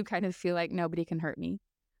so I do kind of feel like nobody can hurt me,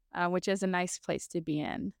 which is a nice place to be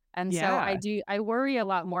in. And so I worry a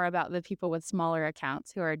lot more about the people with smaller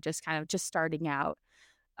accounts who are just kind of just starting out.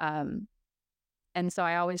 And so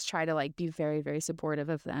I always try to like be very, very supportive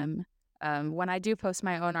of them. When I do post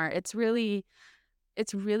my own art, it's really,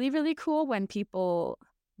 really cool when people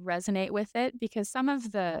resonate with it, because some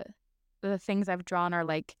of the things I've drawn are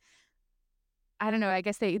like, I don't know, I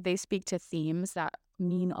guess they speak to themes that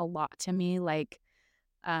mean a lot to me, like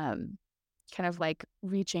kind of like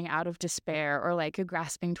reaching out of despair, or like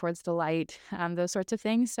grasping towards the light, those sorts of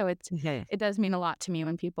things. So it does mean a lot to me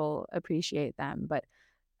when people appreciate them. But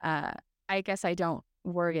I guess I don't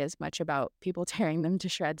worry as much about people tearing them to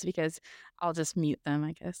shreds, because I'll just mute them,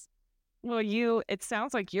 I guess. Well, it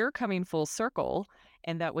sounds like you're coming full circle,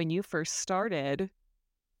 and that when you first started,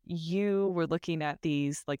 you were looking at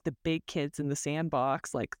these, like the big kids in the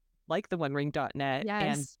sandbox, like the OneRing.net,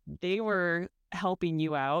 and they were helping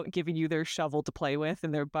you out, giving you their shovel to play with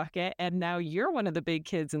and their bucket. And now you're one of the big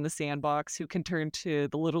kids in the sandbox who can turn to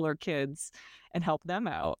the littler kids and help them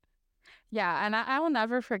out. Yeah, and I will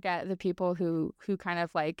never forget the people who kind of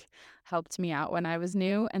like helped me out when I was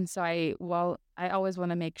new. And so I always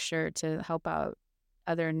want to make sure to help out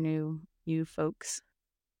other new folks.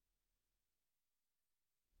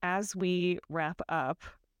 As we wrap up,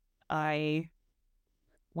 I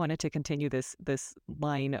wanted to continue this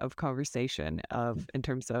line of conversation in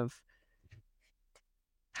terms of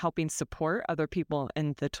helping support other people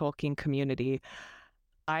in the Tolkien community.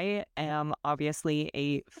 I am obviously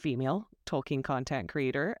a female Tolkien content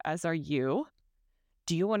creator, as are you.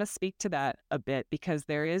 Do you want to speak to that a bit? Because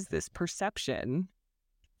there is this perception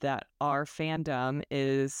that our fandom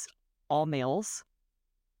is all males,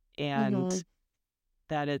 and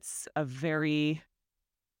that it's a very,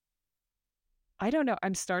 I don't know,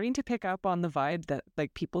 I'm starting to pick up on the vibe that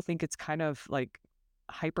like people think it's kind of like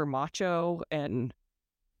hyper macho and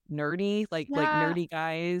nerdy, like nerdy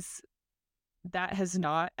guys. That has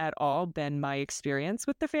not at all been my experience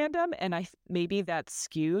with the fandom. And maybe that's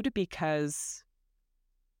skewed because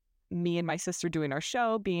me and my sister doing our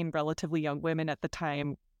show, being relatively young women at the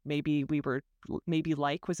time, maybe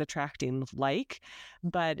like was attracting like.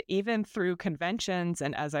 But even through conventions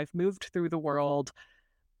and as I've moved through the world,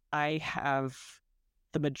 I have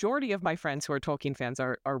the majority of my friends who are Tolkien fans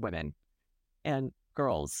are women and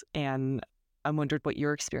girls. And I'm wondered what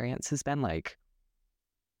your experience has been like.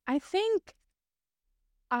 I think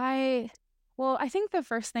the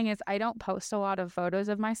first thing is I don't post a lot of photos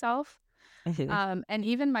of myself. And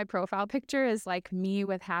even my profile picture is like me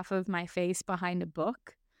with half of my face behind a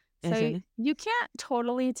book. So you can't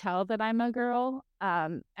totally tell that I'm a girl.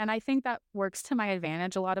 And I think that works to my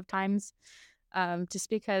advantage a lot of times. Just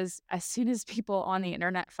because as soon as people on the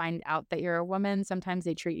internet find out that you're a woman, sometimes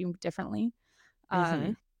they treat you differently.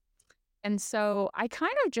 And so I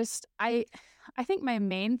kind of just, I think my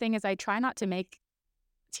main thing is I try not to make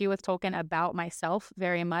Tea with Tolkien about myself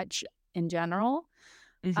very much in general.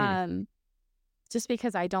 just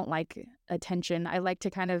because I don't like attention. I like to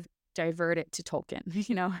kind of divert it to Tolkien,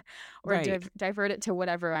 or Right. divert it to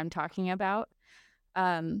whatever I'm talking about.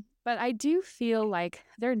 But I do feel like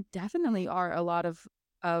there definitely are a lot of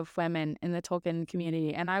women in the Tolkien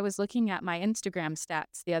community. And I was looking at my Instagram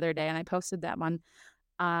stats the other day, and I posted that one.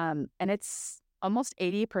 And it's almost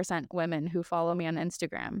 80% women who follow me on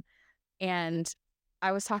Instagram. And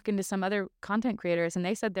I was talking to some other content creators, and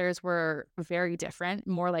they said theirs were very different,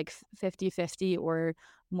 more like 50-50 or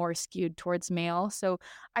more skewed towards male. So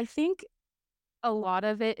I think a lot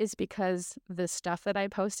of it is because the stuff that I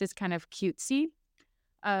post is kind of cutesy.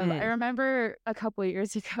 I Mm. remember a couple of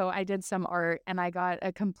years ago, I did some art and I got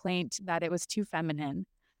a complaint that it was too feminine.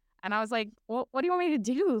 And I was like, well, what do you want me to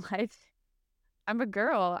do? Like, I'm a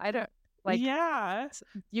girl. I don't like, Yeah.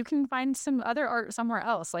 you can find some other art somewhere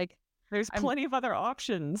else. Like, There's I'm plenty of other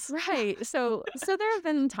options. right. So there have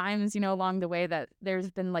been times, along the way that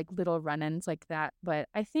there's been like little run-ins like that. But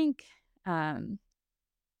um,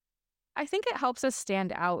 I think it helps us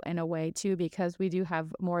stand out in a way too, because we do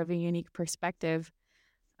have more of a unique perspective.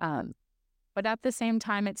 Um, but at the same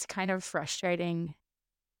time, it's kind of frustrating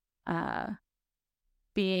uh,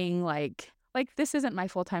 being like this isn't my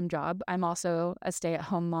full-time job. I'm also a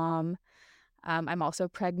stay-at-home mom. I'm also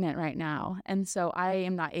pregnant right now. And so I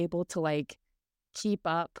am not able to like keep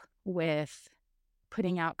up with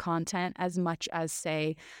putting out content as much as,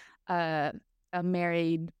 say, uh, a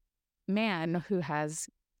married man who has,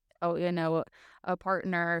 a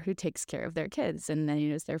partner who takes care of their kids and then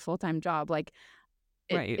it's their full-time job. Like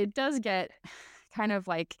Right. it does get kind of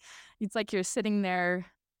like, it's like you're sitting there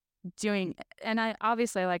doing, and I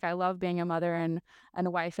obviously like I love being a mother and a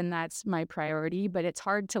wife, and that's my priority, but it's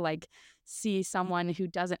hard to like see someone who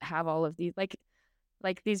doesn't have all of these like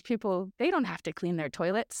these people, they don't have to clean their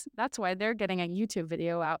toilets. That's why they're getting a YouTube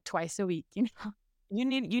video out twice a week, You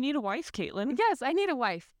need a wife, Kaitlyn. Yes, I need a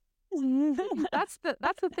wife. That's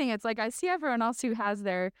the thing. It's like I see everyone else who has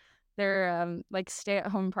their like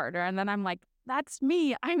stay-at-home partner, and then I'm like, that's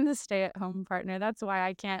me. I'm the stay-at-home partner. That's why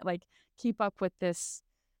I can't like keep up with this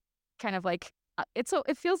kind of like it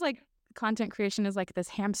feels like content creation is like this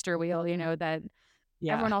hamster wheel, that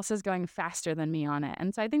Yeah. everyone else is going faster than me on it.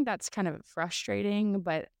 And so I think that's kind of frustrating,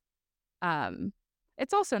 but um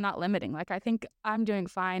it's also not limiting. Like I think I'm doing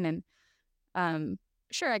fine, and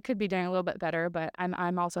sure I could be doing a little bit better, but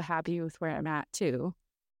I'm also happy with where I'm at too.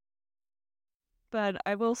 But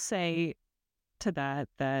I will say to that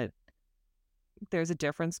there's a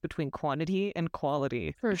difference between quantity and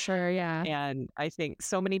quality. For sure, yeah. And I think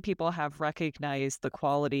so many people have recognized the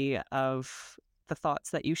quality of the thoughts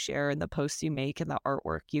that you share and the posts you make and the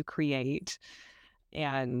artwork you create,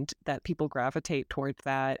 and that people gravitate towards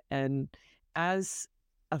that. And as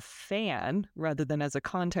a fan rather than as a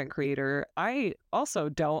content creator, I also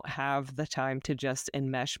don't have the time to just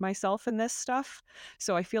enmesh myself in this stuff.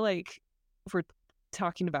 So I feel like if we're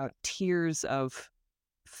talking about tiers of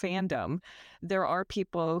fandom, there are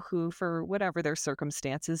people who, for whatever their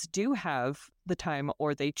circumstances, do have the time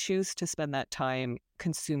or they choose to spend that time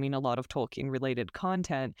consuming a lot of Tolkien related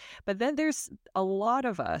content. But then there's a lot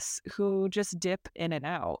of us who just dip in and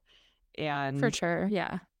out. For And sure,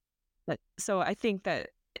 yeah. so I think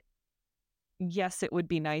that, yes, it would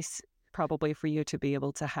be nice probably for you to be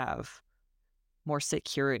able to have more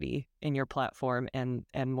security in your platform and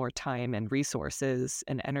more time and resources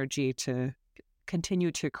and energy to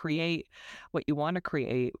continue to create what you want to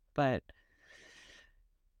create. But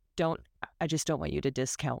I just don't want you to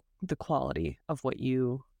discount the quality of what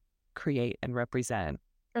you create and represent,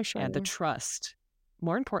 For and the sure. trust,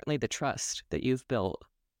 more importantly, the trust that you've built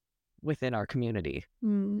within our community.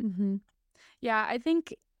 Mm-hmm. Yeah, I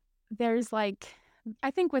think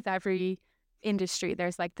with every industry,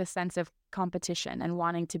 there's like the sense of competition and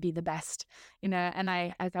wanting to be the best, and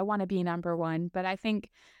I want to be number one. But I think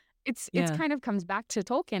it's Yeah. kind of comes back to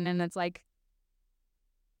Tolkien, and it's like,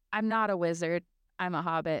 I'm not a wizard, I'm a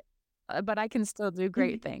hobbit, but I can still do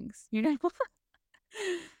great things,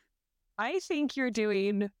 I think you're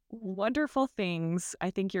doing wonderful things.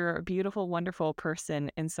 I think you're a beautiful, wonderful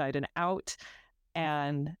person inside and out.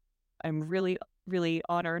 And I'm really, really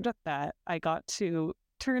honored that I got to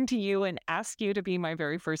turn to you and ask you to be my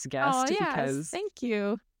very first Oh, guest, yes, because thank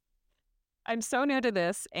you. I'm so new to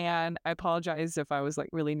this. And I apologize if I was like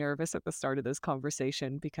really nervous at the start of this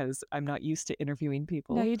conversation because I'm not used to interviewing No,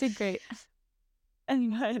 people. you did great.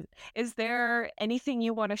 And then, is there anything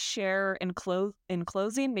you want to share in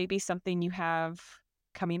closing? Maybe something you have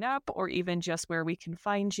coming up, or even just where we can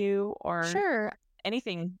find you, or Sure.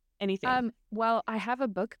 anything, anything. Well, I have a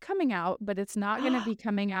book coming out, but it's not going to be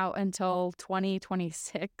coming out until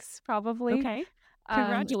 2026, probably. Okay.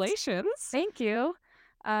 Congratulations. Thank you.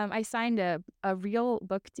 I signed a real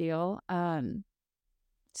book deal.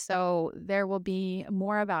 So there will be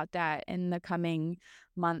more about that in the coming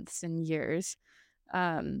months and years.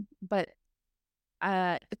 But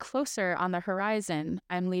closer on the horizon,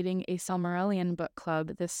 I'm leading a Silmarillion book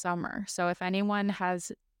club this summer. So if anyone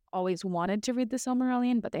has always wanted to read the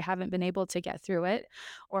Silmarillion, but they haven't been able to get through it,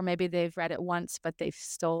 or maybe they've read it once, but they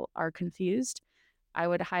still are confused, I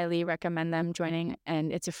would highly recommend them joining.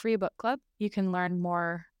 And it's a free book club. You can learn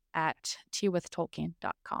more at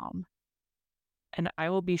teawithtolkien.com. And I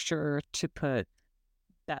will be sure to put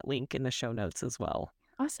that link in the show notes as well.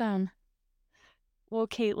 Awesome. Well,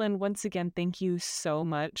 Kaitlyn, once again, thank you so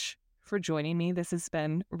much for joining me. This has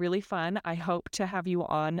been really fun. I hope to have you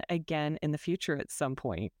on again in the future at some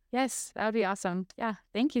point. Yes, that would be awesome. Yeah.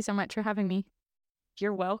 Thank you so much for having me.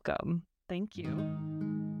 You're welcome. Thank you.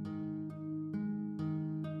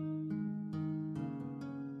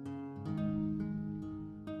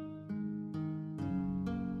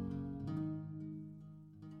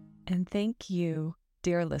 And thank you,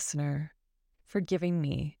 dear listener, for giving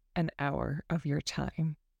me an hour of your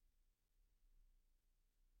time.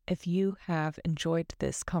 If you have enjoyed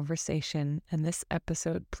this conversation and this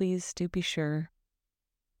episode, please do be sure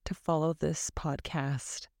to follow this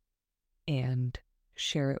podcast and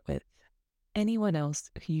share it with anyone else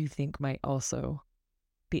who you think might also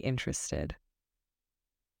be interested.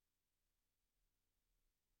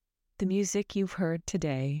 The music you've heard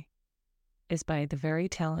today is by the very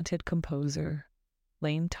talented composer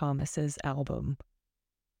Lane Thomas's album,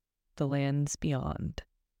 The Lands Beyond,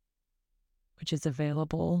 which is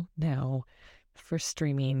available now for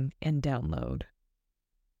streaming and download.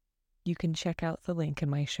 You can check out the link in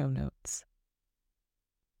my show notes.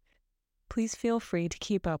 Please feel free to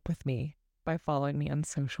keep up with me by following me on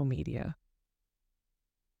social media.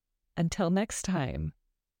 Until next time,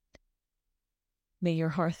 may your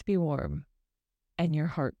hearth be warm and your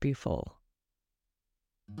heart be full.